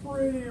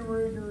pretty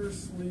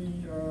rigorously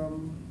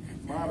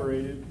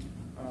moderated,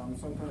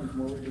 sometimes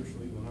more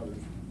rigorously than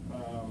others,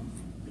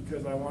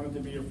 because I wanted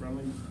to be a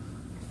friendly,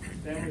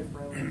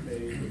 family-friendly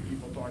page where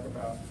people talk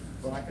about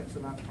rockets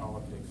and not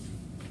politics.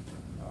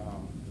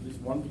 There's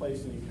one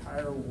place in the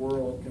entire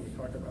world can we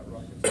talk about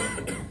rockets.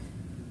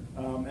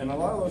 And a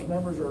lot of those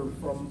members are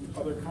from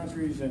other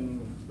countries,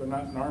 and they're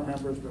not in our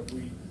members, but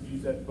we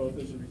use that both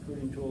as a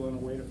recruiting tool and a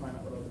way to find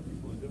out what other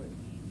people are doing.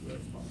 So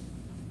that's fun.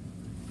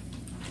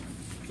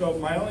 So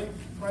my only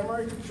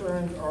primary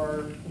concerns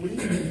are,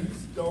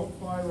 please don't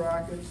fly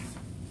rockets.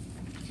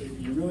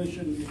 You really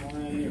shouldn't be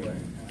flying anyway.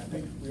 And I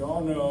think we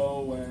all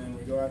know when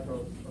we go out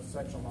to a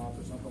section launch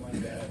or something like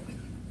that,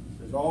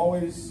 there's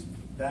always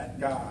that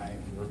guy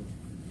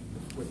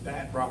with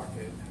that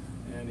rocket,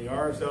 and the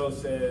RSO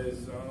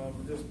says,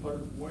 just put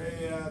it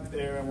way out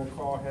there and we'll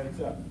call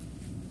heads up.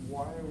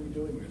 Why are we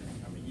doing this?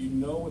 I mean, you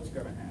know what's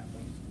going to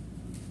happen.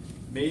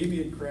 Maybe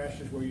it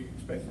crashes where you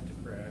expect it to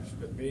crash,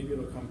 but maybe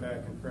it'll come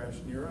back and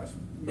crash near us.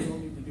 We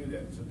don't need to do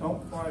that. So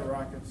don't fly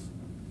rockets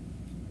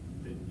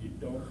that you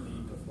don't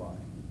need to fly.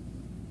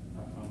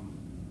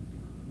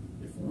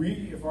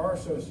 If our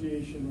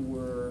association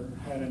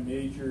had a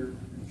major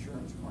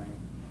insurance claim,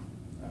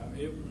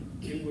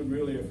 it would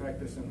really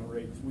affect us in the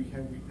rates. We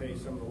pay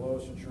some of the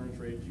lowest insurance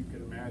rates you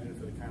could imagine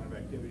for the kind of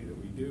activity that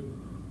we do,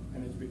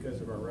 and it's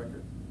because of our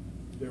record.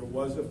 There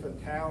was a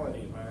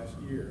fatality last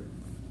year,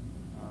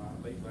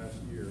 late last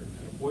year,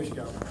 in a Boy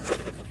Scout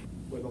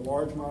with a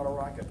large model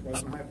rocket. It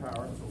wasn't high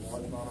power, it was a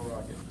large model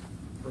rocket.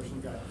 The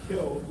person got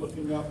killed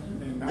looking up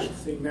and not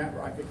seeing that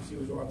rocket because he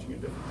was watching a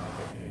different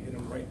rocket, and it hit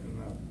him right in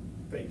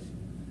the face.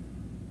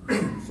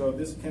 So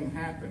this can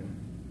happen.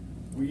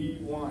 We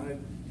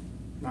wanted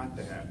not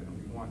to happen.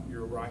 We want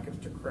your rockets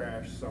to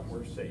crash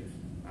somewhere safe,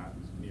 not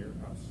near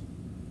us.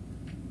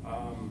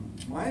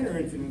 Minor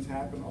incidents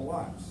happen a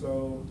lot,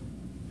 so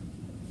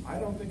I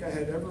don't think I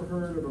had ever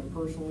heard of a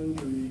personal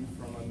injury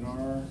from a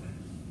NAR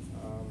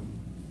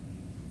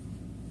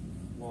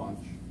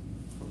launch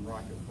from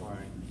rocket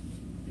flying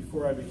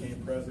before I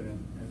became president,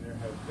 and there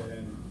have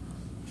been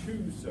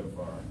 2 so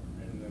far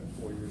in the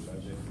 4 years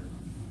I've been here.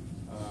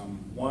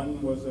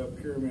 One was a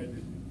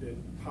pyramid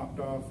that popped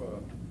off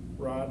a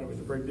rod. It was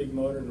a very big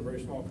motor in a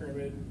very small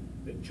pyramid.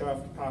 It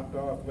chuffed, popped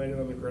off, landed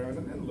on the ground,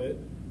 and then lit.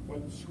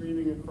 Went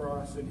screaming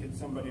across and hit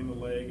somebody in the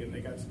leg, and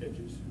they got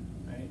stitches.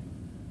 Right?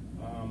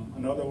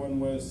 Another one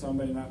was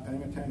somebody not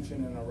paying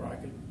attention, and a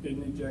rocket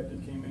didn't eject.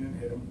 It came in and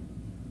hit them.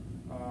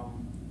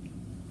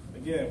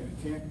 Again,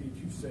 we can't be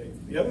too safe.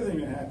 The other thing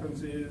that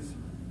happens is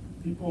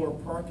people are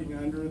parking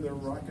under the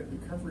rocket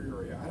recovery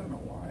area. I don't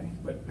know why,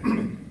 but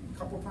a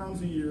couple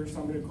times a year,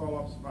 somebody will call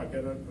up. I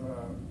get an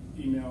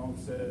email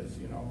that says,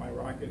 my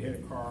rocket hit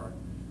a car.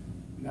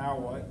 Now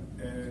what?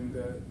 And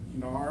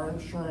our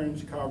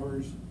insurance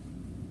covers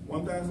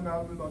 $1,000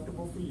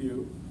 deductible for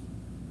you,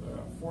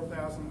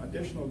 $4,000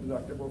 additional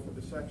deductible for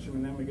the section,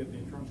 and then we get the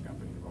insurance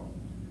company involved.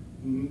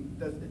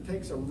 It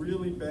takes a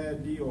really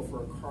bad deal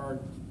for a car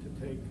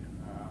to take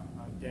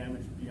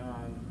damage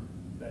beyond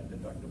that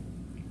deductible.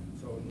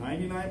 So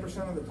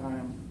 99% of the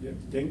time, you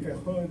dink a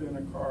hood in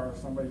a car,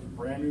 somebody's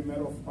brand new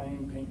metal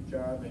flame paint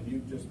job, and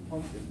you just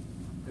punked it,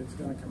 it's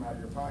going to come out of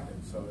your pocket.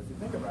 So if you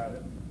think about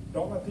it,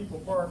 don't let people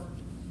park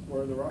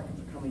where the rockets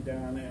are coming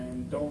down,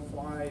 and don't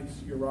fly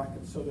your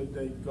rockets so that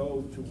they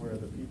go to where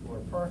the people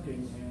are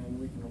parking, and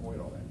we can avoid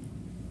all that.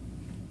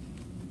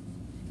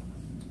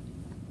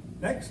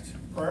 Next,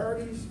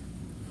 priorities.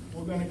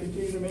 We're going to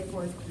continue to make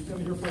flight. You're going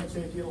to hear flight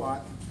safety a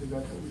lot, because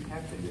that's what we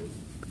have to do.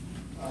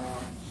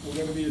 We're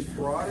going to be as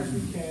broad as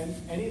we can.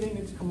 Anything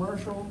that's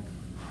commercial,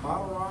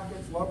 model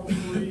rockets, level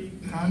 3,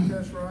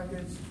 contest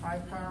rockets, high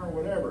power,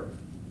 whatever,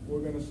 we're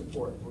going to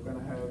support. We're going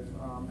to have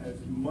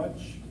as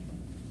much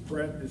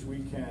breadth as we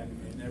can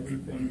in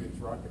everything that's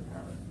rocket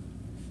powered,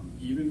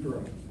 even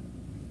drones.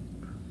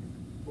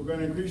 We're going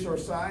to increase our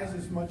size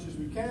as much as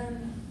we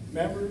can,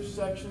 members,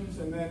 sections,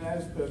 and then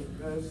as the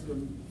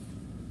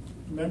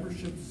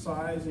membership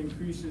size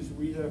increases,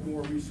 we have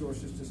more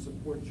resources to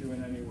support you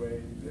in any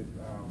way that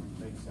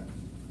makes sense.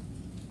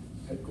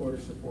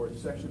 Headquarters support,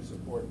 section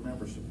support,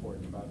 member support,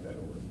 about that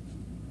order.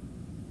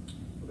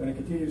 We're going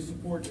to continue to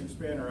support and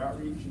expand our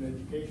outreach and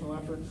educational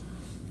efforts.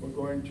 We're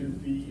going to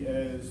be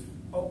as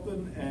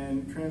open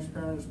and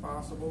transparent as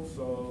possible,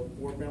 so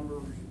board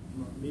member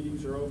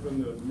meetings are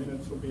open, the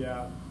minutes will be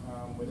out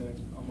within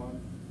a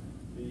month.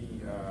 The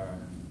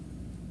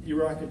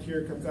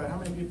E-Rocketeer comes out. How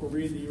many people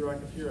read the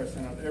E-Rocketeer? I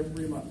send out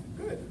every month.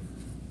 Good.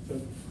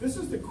 So this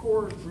is the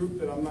core group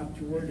that I'm not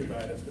too worried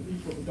about. It's the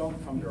people who don't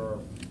come to our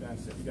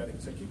events that we got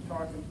to. So keep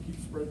talking,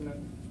 keep spreading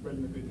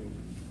the good news.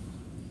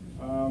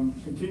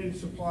 Continue to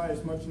supply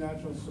as much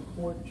national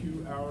support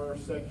to our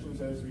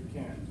sections as we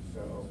can.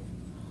 So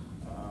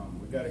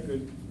we got a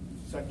good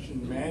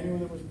section manual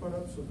that was put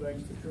up. So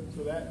thanks to Tripp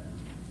for that.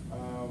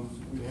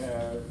 We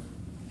have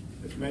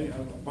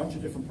a bunch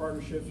of different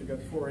partnerships. We've got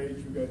 4-H,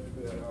 we've got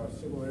the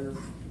Civil Air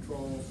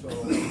Patrol, so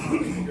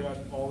we've got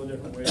all the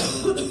different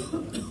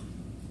ways.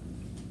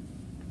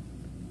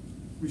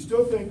 We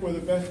still think we're the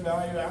best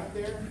value out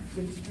there,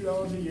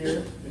 $62 a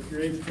year. If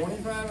you're age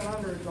 25 and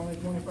under, it's only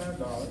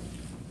 $25.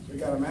 We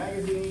got a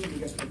magazine, we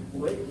got a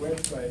great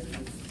website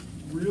with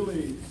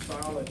really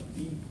solid,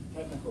 deep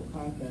technical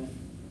content,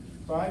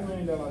 $5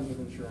 million of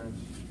insurance,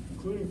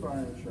 including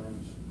fire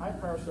insurance, high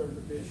power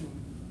certification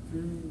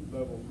through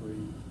level 3,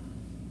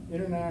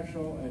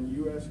 international and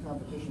U.S.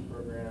 competition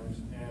programs,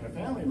 and a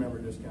family member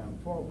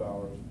discount,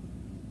 $12.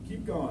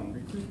 Keep going.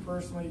 Recruit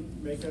personally.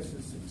 Make us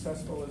as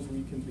successful as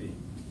we can be.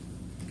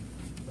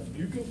 But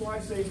you can fly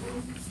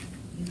safely.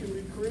 You can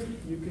recruit.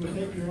 You can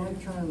take your own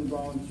turn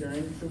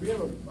volunteering. So we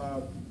have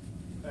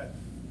a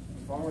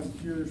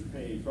volunteers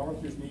page,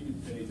 volunteers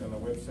needed page on the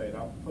website.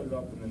 I'll put it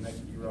up in the next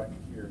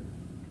E-Rocketeer.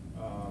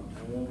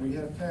 And when we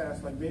have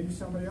tasks, like maybe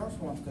somebody else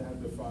wants to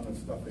have the fun of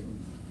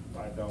stuffing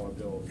 $5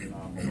 bills in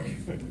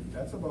envelopes.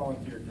 That's a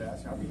volunteer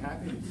task. I'll be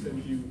happy to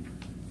send you,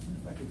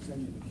 if I could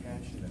send you the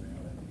cash in the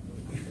mail,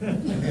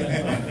 that'd be really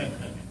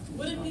good.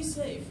 Would it be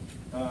safe?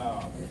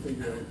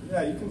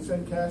 Yeah, you can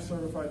send cash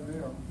certified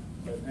mail.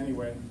 But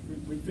anyway,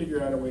 we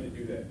figure out a way to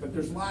do that. But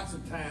there's lots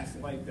of tasks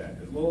like that.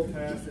 There's little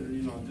tasks that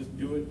are, just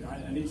do it.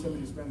 I need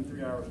somebody to spend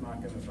 3 hours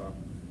knocking this off.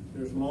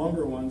 There's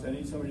longer ones. I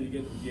need somebody to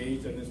get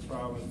engaged on this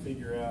problem and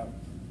figure out,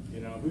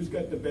 who's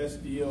got the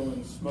best deal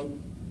in smoke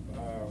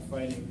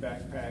fighting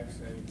backpacks,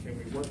 and can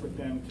we work with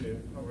them to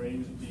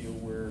arrange a deal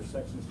where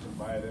sections can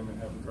buy them and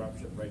have them drop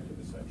ship right to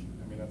the section.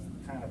 I mean, that's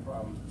the kind of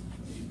problem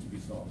that needs to be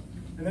solved.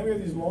 And then we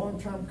have these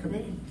long-term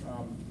committee,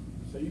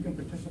 so you can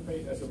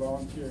participate as a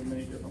volunteer in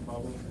many different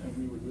levels, and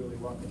we would really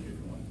welcome you if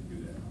you wanted to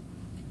do that.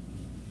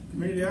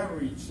 Community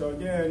outreach. So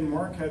again,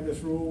 Mark had this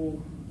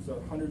rule, it's a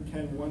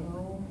 110-1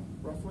 rule,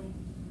 roughly.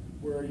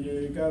 where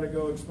you gotta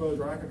go expose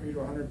rocketry to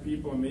 100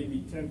 people, and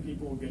maybe 10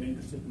 people will get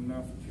interested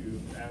enough to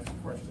ask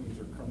questions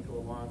or come to a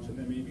launch, and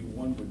then maybe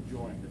one would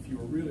join. If you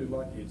were really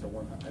lucky, it's a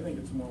 100. I think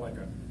it's more like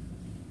a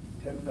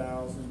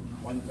 10,000,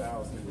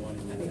 1,000, 1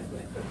 rule.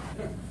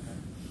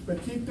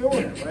 But keep doing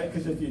it, right?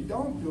 Because if you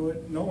don't do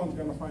it, no one's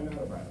gonna find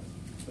out about it.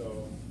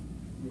 So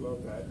we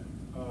love that.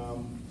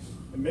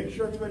 And make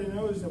sure everybody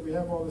knows that we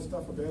have all this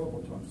stuff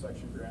available to them,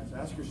 section grants.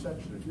 Ask your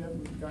section. If you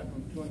haven't gotten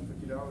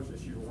 $250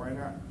 this year, why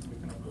not? We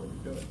can afford to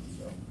do it.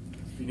 So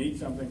if you need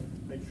something,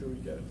 make sure you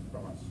get it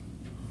from us.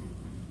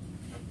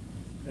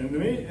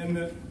 And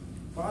the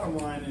bottom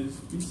line is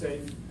be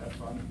safe, have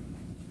fun,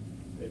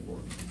 pay for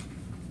it.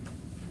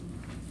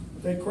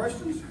 Take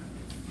questions?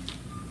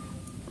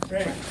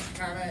 Okay.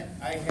 Comment,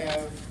 I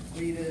have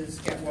Rita's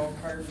Getwell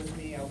card with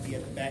me. I'll be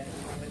at the back of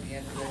the room at the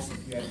end of this.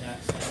 If you have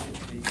not signed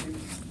it, please do.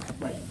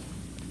 Right.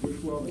 Which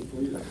well is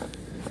Lita?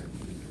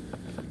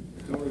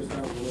 Tell her it's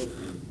not below.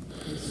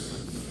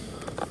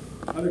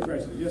 Other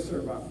questions? Yes,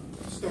 sir, Bob.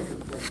 Stupid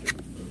question.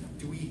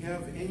 Do we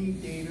have any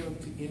data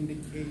to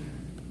indicate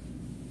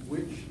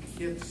which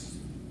kits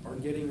are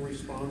getting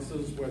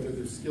responses, whether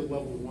they're skill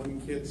level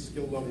 1 kits,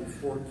 skill level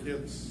 4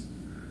 kits,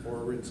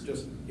 or it's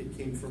just, it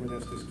came from an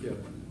Estes kit?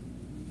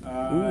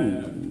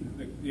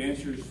 The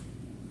answer is,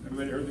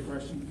 everybody heard the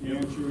question? The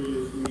answer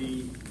is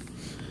we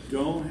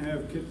don't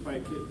have kit by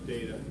kit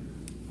data.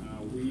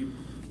 We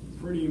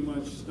pretty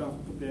much stuff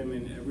them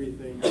in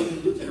everything. I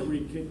think it's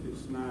every kit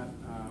that's not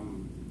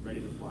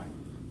ready to fly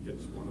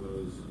gets one of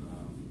those.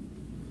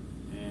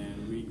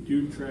 And we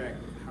do track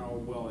how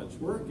well it's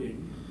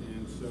working.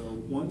 And so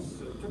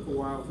once, it took a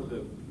while for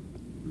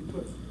we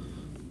put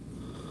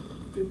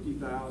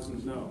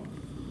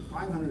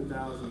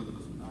 500,000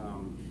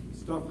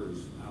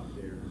 stuffers out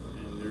there,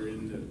 and they're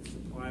in the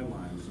supply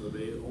line. So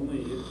they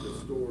only hit the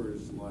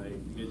stores like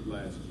mid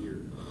last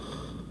year,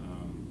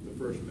 the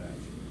first batch.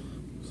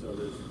 So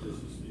there's this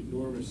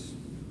enormous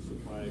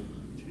supply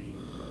chain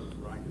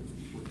of rockets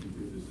working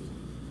through the system.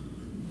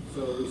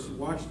 So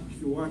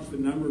if you watch the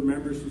number of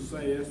members who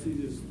say Estes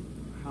is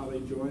how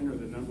they join, or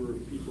the number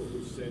of people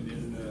who send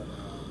in,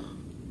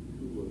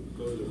 who will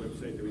go to the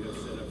website that we have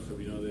set up so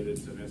we know that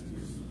it's an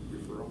Estes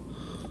referral.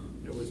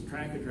 It was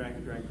track.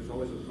 There's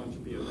always a bunch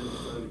of people, and then it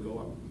started to go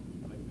up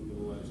like the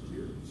middle of last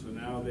year. So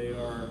now they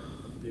are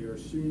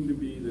soon to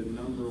be the #1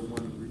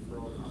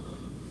 referral company,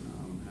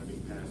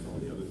 having passed all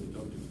the others that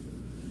don't do it.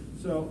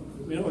 So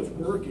we know it's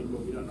working,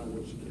 but we don't know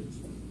which kids.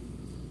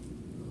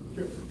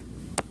 Sure.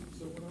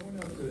 So when I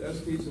went out to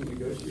Estes and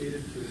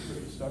negotiated to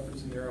put the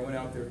stuffers in there, I went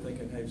out there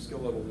thinking, hey, skill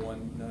level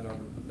 1,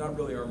 not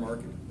really our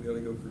market. We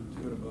ought to go for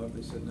 2 and above.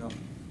 They said, no,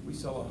 we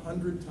sell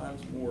 100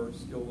 times more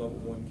skill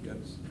level 1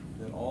 kits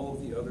than all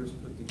of the others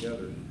put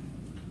together.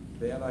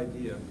 Bad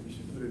idea. We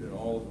should put it in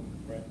all of them.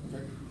 Right.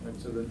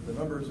 So the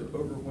numbers are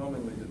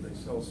overwhelmingly that they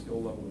sell skill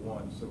level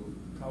 1. So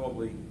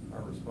probably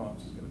our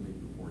response is going to be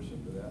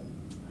proportionate to that.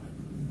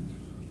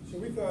 So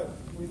we thought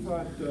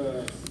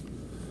the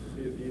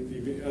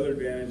other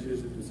advantage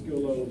is that the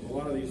skill level, a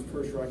lot of these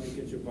first rocket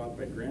kits are bought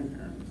by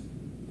grandparents.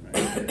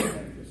 Right?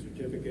 The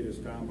certificate is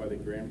found by the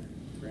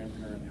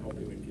grandparent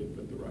helping the kid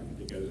put the rocket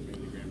together,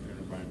 maybe the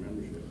grandparent buying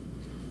membership.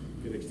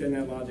 You could extend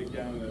that logic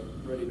down to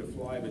ready to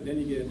fly, but then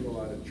you get into a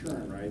lot of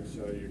churn, right?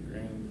 So your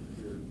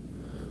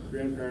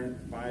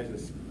grandparent buys a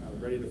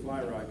ready to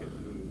fly rocket,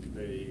 and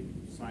they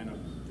sign up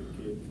the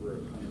kid for a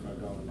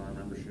 $25 bar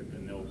membership,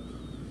 and they'll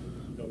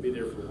be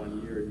there for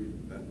 1 year.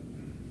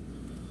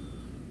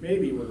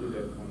 Maybe we'll do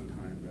that one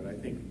time, but I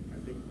think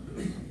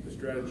the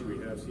strategy we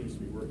have seems to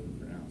be working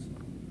for now. So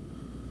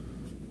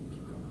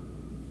keep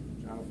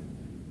going. Jonathan.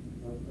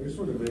 I just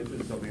want to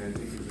mention something I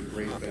think is a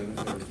great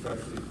benefit,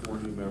 especially for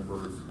new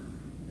members,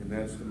 and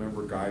that's the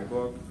member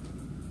guidebook.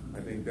 I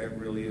think that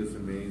really is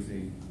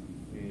amazing.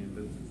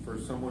 And for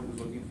someone who's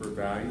looking for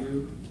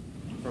value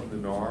from the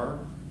NAR,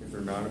 if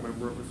they're not a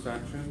member of a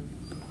section,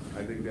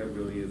 I think that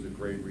really is a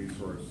great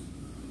resource.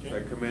 Okay.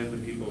 I commend the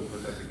people who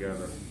put that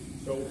together.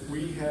 So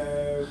we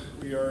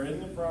are in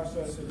the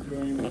process of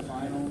doing the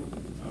final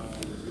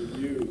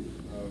review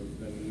of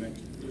the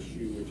next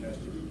issue, which has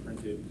to be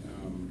printed.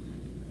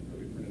 It'll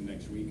be printed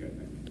next week, I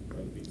think.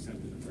 It'll be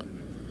sent to the printer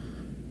next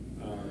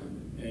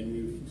week. And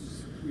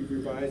we've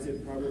revised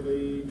it.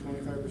 Probably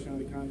 25% of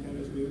the content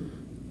is new.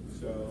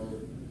 So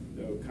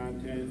the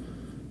content,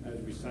 as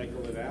we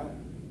cycle it out,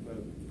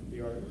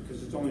 the article,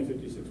 because it's only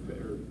 56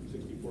 or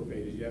 64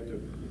 pages, you have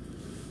to.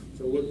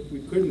 So what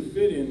we couldn't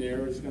fit in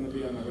there is going to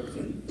be on the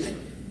website.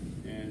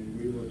 And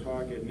we will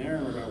talk at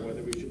NARM about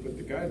whether we should put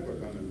the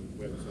guidebook on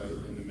the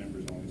website in the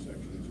members only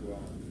section as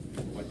well.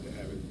 We'd like to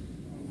have it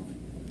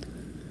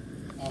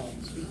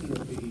online. Speaking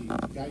of the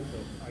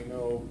guidebook, I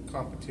know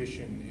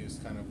competition is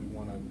kind of, we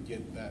want to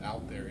get that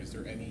out there. Is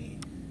there any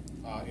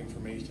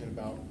information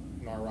about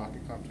NAR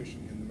rocket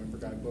competition in the member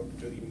guidebook,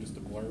 even just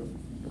a blurb?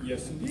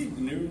 Yes, indeed.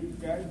 The new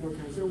guidebook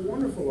has a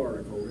wonderful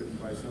article written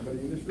by somebody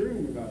in this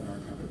room about NAR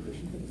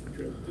competition.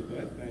 Trip did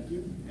that, thank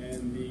you.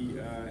 And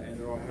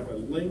it'll have a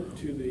link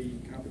to the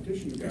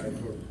competition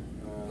guidebook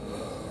on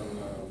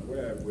the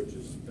web, which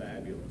is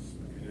fabulous.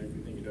 And know, if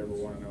you think you'd ever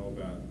want to know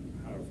about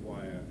how to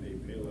fly a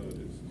payload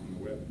is on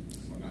the web.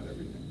 Well, not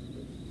everything,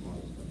 but a lot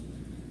of stuff.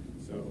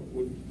 So,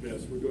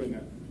 yes, we're doing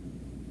that.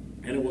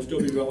 And it will still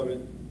be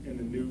relevant in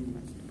the new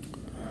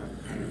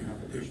kind of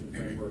competition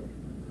framework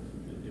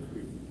if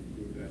we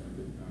do that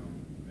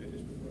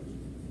is proposed.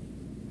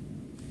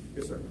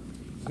 Yes, sir.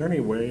 Is there any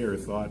way or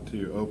thought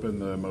to open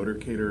the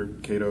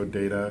motorcade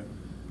data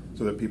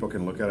so that people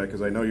can look at it?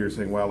 Because I know you're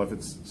saying, well, if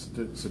it's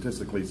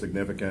statistically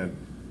significant,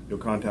 you'll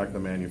contact the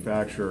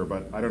manufacturer,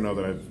 but I don't know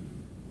that I've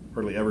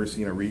hardly ever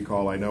seen a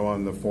recall. I know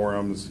on the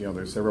forums,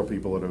 there's several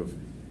people that have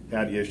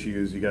had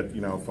issues. You get,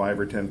 5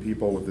 or 10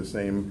 people with the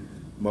same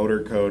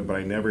motor code, but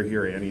I never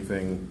hear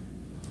anything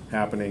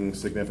happening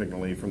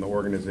significantly from the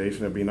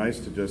organization. It'd be nice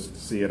to just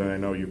see it, and I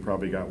know you've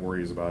probably got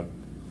worries about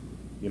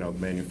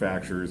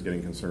manufacturers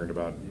getting concerned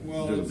about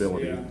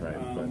visibility,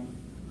 right? But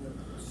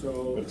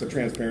it's a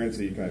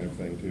transparency kind of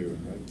thing too,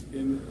 right?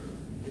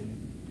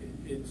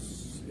 It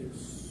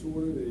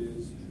sort of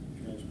is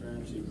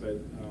transparency,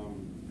 but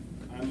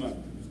I'm a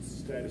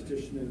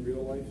statistician in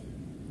real life,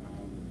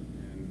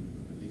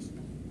 and at least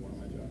one of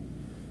my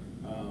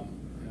jobs.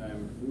 And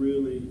I'm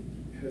really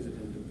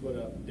hesitant to put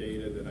up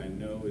data that I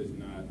know is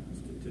not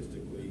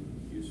statistically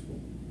useful.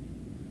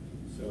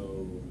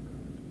 So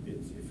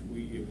if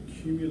we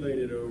accumulate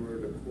it over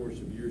the course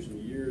of years and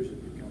years,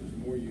 it becomes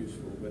more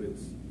useful, but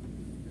it's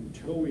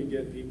until we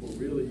get people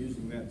really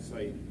using that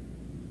site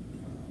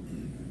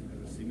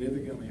at a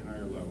significantly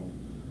higher level.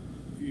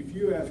 If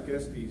you ask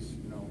Estes,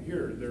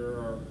 here, there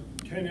are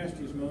 10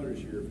 Estes motors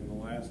here from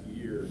the last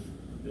year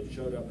that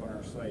showed up on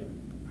our site.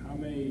 How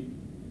many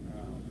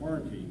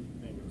warranty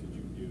things did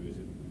you do? Is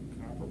it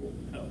comparable?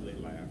 No, they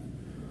laugh.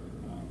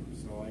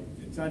 So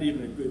it's not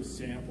even a good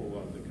sample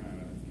of the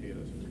kind of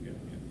CADOs that we're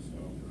getting in. So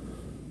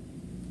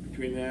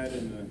between that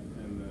and the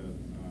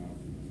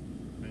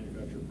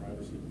manufacturer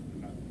privacy,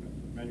 not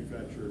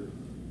manufacturer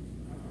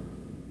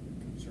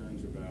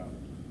concerns about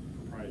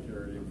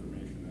proprietary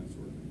information, that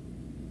sort of thing.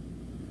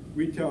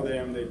 We tell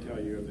them, they tell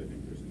you if they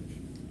think there's an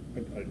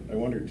issue. I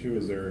wonder too,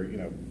 is there,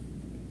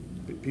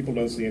 people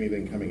don't see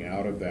anything coming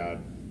out of that,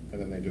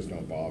 and then they just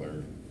don't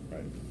bother,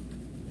 right?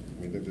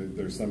 I mean,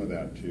 there's some of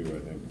that too, I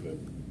think, that,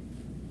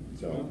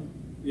 so.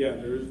 Yeah,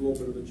 there is a little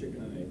bit of a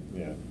chicken and egg.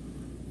 Yeah.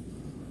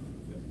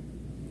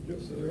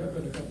 So there have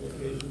been a couple of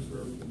occasions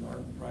where NAR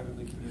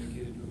privately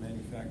communicated to a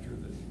manufacturer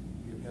that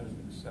we have had an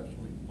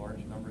exceptionally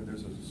large number.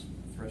 There's a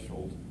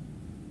threshold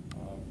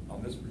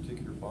on this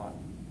particular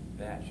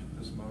batch of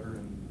this motor,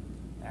 and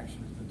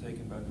action has been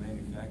taken by the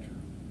manufacturer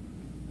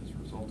as a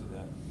result of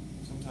that.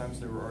 Sometimes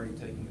they were already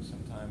taking it,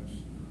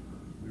 sometimes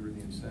we were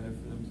the incentive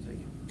for them to take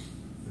it.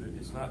 But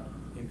it's not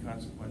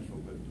inconsequential,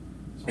 but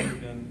it's only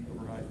been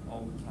overnight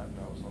all the time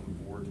that I was on the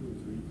board,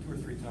 two or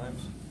three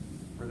times,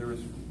 where there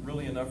was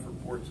really enough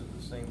reports of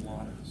the same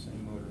lot, of the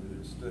same motor, that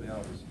it stood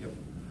out as, yep,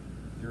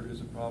 there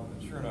is a problem.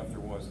 And sure enough, there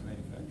was. The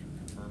manufacturer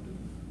confirmed it.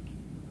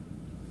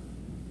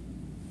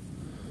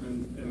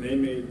 And they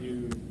made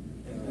you...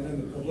 And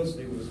then the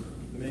publicity was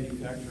the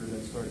manufacturer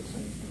that started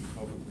saying things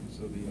publicly,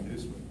 so the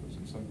inducement was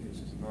in some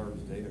cases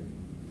NAR's data.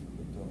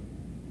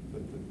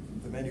 But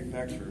the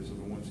manufacturers are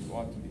the ones who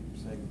ought to be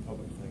saying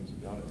public things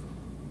about it.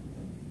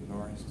 And the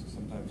NAR has to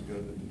sometimes go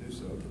to them to do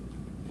so.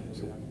 It has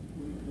happened.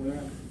 We're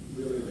not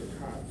really the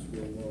cops,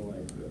 we're more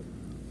like the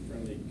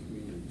friendly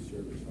community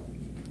service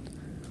officers.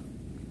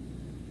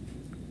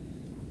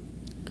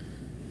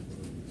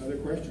 Other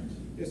questions?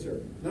 Yes,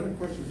 sir. Not a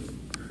question, just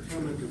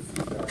comment or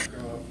feedback.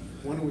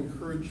 Want to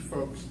encourage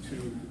folks to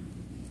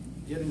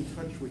get in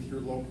touch with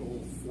your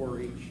local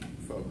 4-H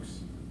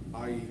folks.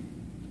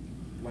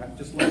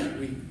 Just last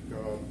week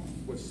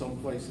was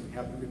someplace and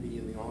happened to be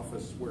in the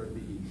office where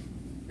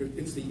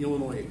it's the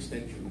Illinois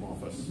Extension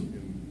office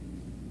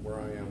where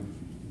I am,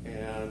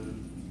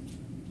 and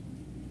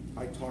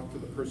I talked to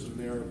the person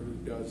there who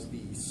does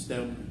the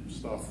STEM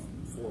stuff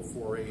for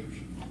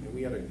 4-H,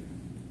 and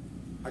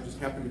I just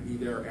happened to be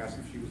there, asked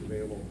if she was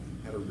available,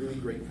 had a really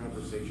great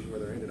conversation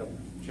with her, ended up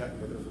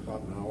chatting with her for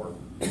about an hour,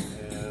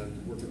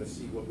 and we're going to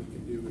see what we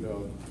can do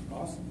to...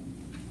 Awesome.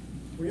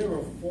 We have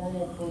a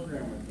formal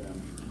program with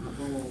them, a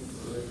formal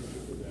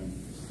relationship with them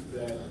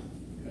that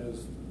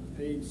has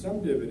paid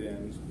some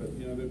dividends, but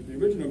the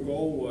original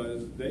goal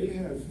was they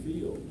have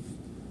fields,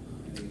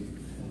 and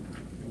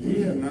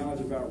we have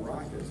knowledge about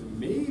rockets, and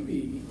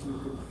maybe we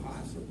could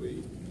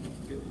possibly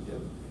get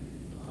together.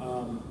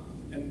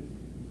 And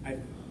I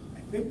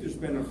think there's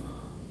been a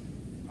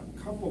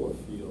couple of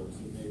fields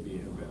that maybe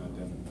have been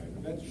identified.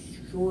 But that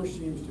sure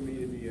seems to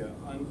me to be an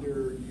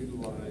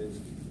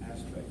underutilized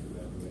aspect of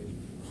that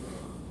relationship.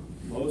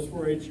 So most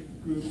 4-H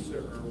groups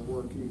are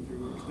working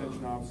through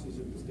extension offices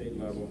at the state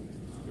level.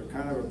 They're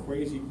kind of a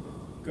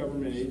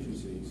quasi-government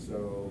agency,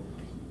 so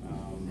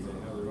they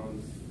have their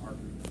own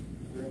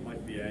There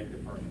might be ag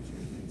departments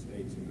in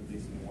states, and at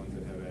least in the ones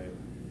that have ag.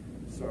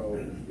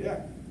 So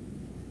yeah,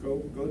 go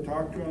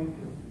talk to them.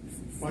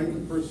 Find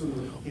the person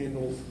that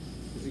handles,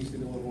 at least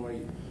in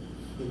Illinois,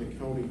 in the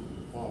county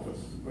office.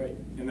 Right,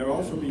 and they'll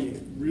also be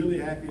really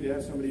happy to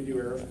have somebody do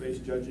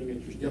aerospace judging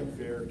at your state Yep.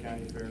 fair,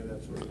 county fair,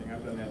 that sort of thing.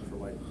 I've done that for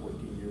like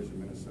 14 years in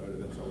Minnesota,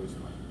 that's always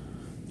fun.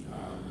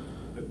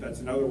 But that's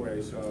another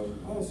way, so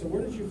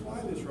where did you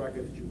fly this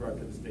rocket that you brought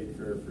to the state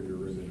fair for your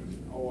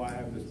ribbon? Oh, I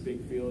have this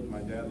big field, my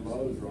dad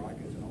loves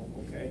rockets. Oh,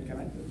 okay, can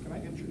I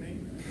get your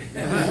name?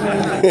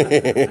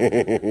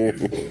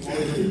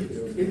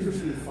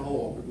 Interesting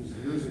follow-up, it was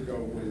years ago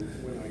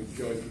when I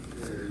judged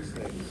one of these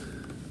things.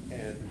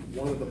 And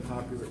one of the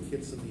popular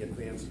kits in the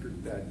advanced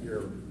group that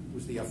year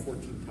was the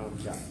F-14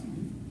 Tomcat.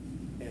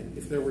 And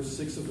if there were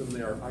 6 of them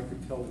there, I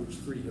could tell which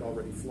 3 had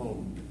already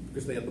flown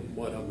because they had the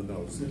mud on the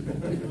nose.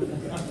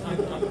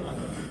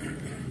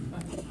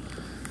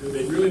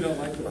 They really don't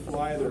like to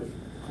fly their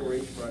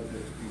 4-H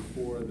projects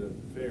before the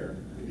fair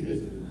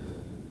because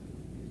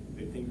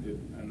they think that,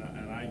 and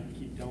I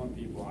keep telling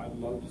people, I'd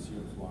love to see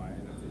them fly.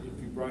 And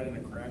if you brought in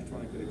a crashed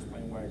one and could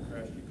explain why it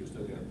crashed, you could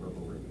still get a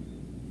purple ribbon.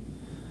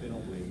 They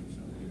don't believe me, so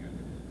you got it.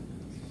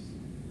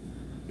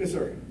 Yes,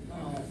 sir.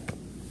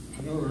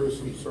 I know there is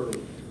some sort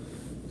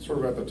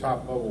of at the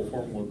top level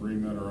formal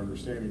agreement or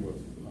understanding with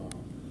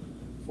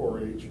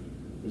 4-H.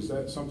 Is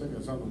that something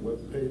that's on the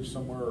web page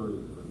somewhere or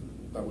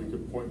that we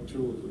could point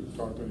to if we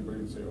talk to anybody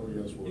and say, oh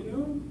yes, we're. You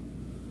know,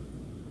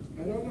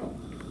 I don't know,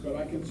 but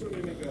I can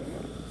certainly make that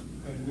happen.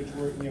 And which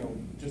were,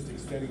 just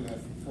extending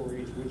that from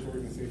 4-H, which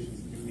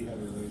organizations do we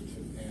have a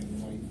relationship and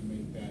might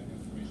make that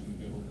information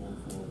available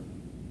for,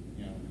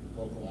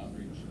 local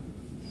outreach?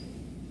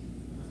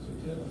 So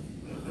Tim,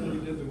 when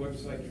we did the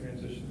website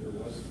transition, there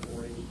was a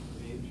 4-H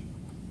page.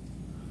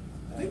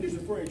 I think there's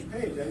a 4-H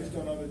page, I just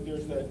don't know that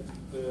there's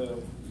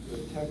the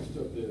text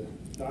of the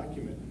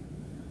document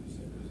is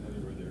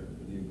anywhere there.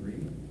 The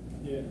agreement?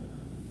 Yeah.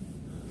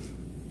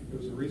 It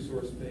was a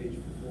resource page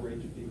for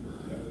 4-H people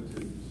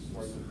to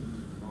start to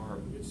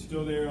arm. It's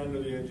still there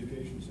under the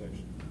education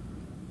section.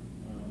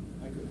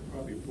 I could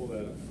probably pull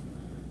that up.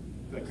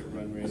 That could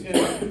run right.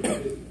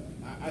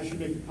 I should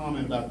make a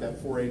comment about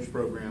that 4-H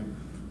program.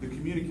 The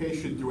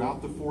communication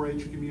throughout the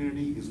 4-H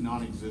community is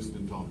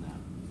non-existent on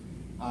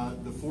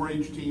that. The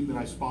 4-H team that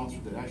I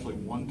sponsored that actually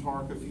won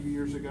TARC a few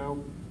years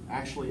ago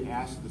actually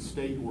asked the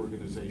state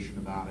organization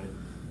about it,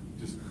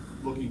 just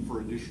looking for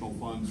additional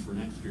funds for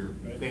next year.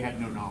 Right. They had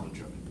no knowledge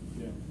of it.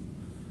 Yeah.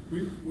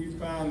 We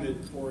found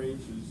that 4-H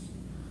is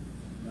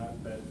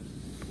not that,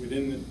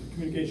 within the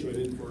communication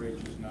within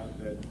 4-H is not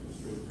that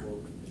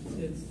straightforward.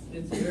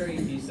 It's very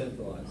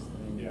decentralized.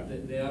 I mean, Yeah.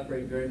 they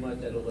operate very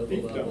much at a local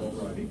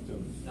level.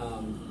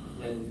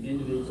 And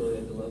individually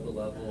at the local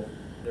level,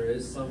 there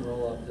is some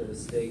roll up to the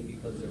state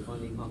because their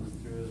funding comes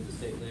through the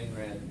state land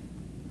grant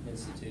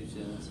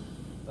institutions,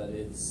 but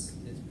it's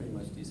pretty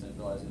much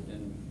decentralized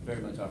and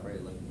very much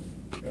operated locally.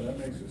 Yeah, that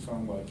makes it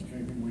sound like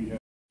anything we have.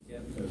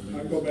 Yep.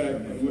 I'll go back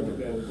and look at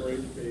that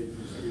 4-H page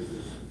and see if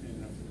there's,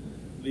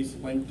 at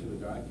least link to the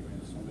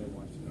document if somebody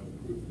wants to know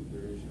proof that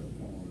there is a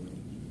formal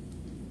relationship.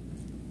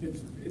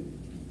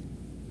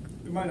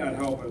 It might not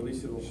help, but at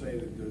least it'll say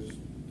that there's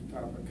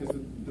because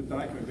the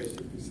document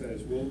basically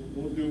says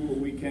we'll do what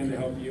we can to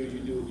help you, you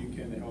do what you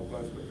can to help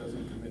us, but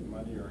doesn't commit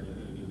money or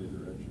anything in either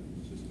direction.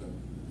 It's just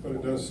But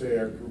it does say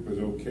our group is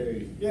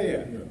okay.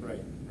 Yeah,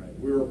 right.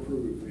 We're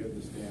approved. We have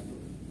the stamp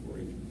of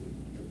 4-H.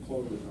 The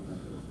closers on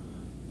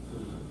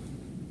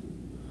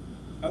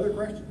that. Other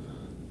questions?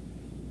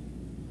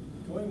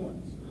 Going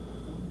once.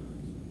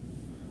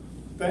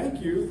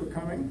 Thank you for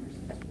coming.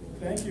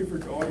 Thank you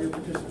for all your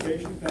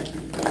participation. Thank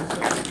you for being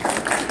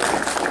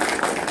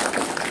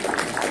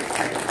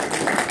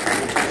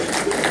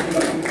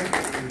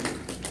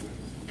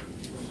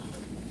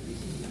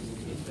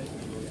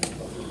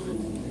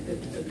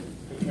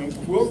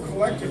And we'll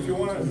collect if you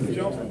want to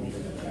jump.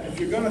 If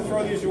you're going to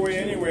throw these away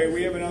anyway,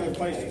 we have another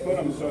place to put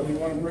them. So if you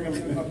want to bring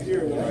them up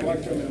here, we'll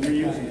collect them and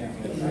reuse them.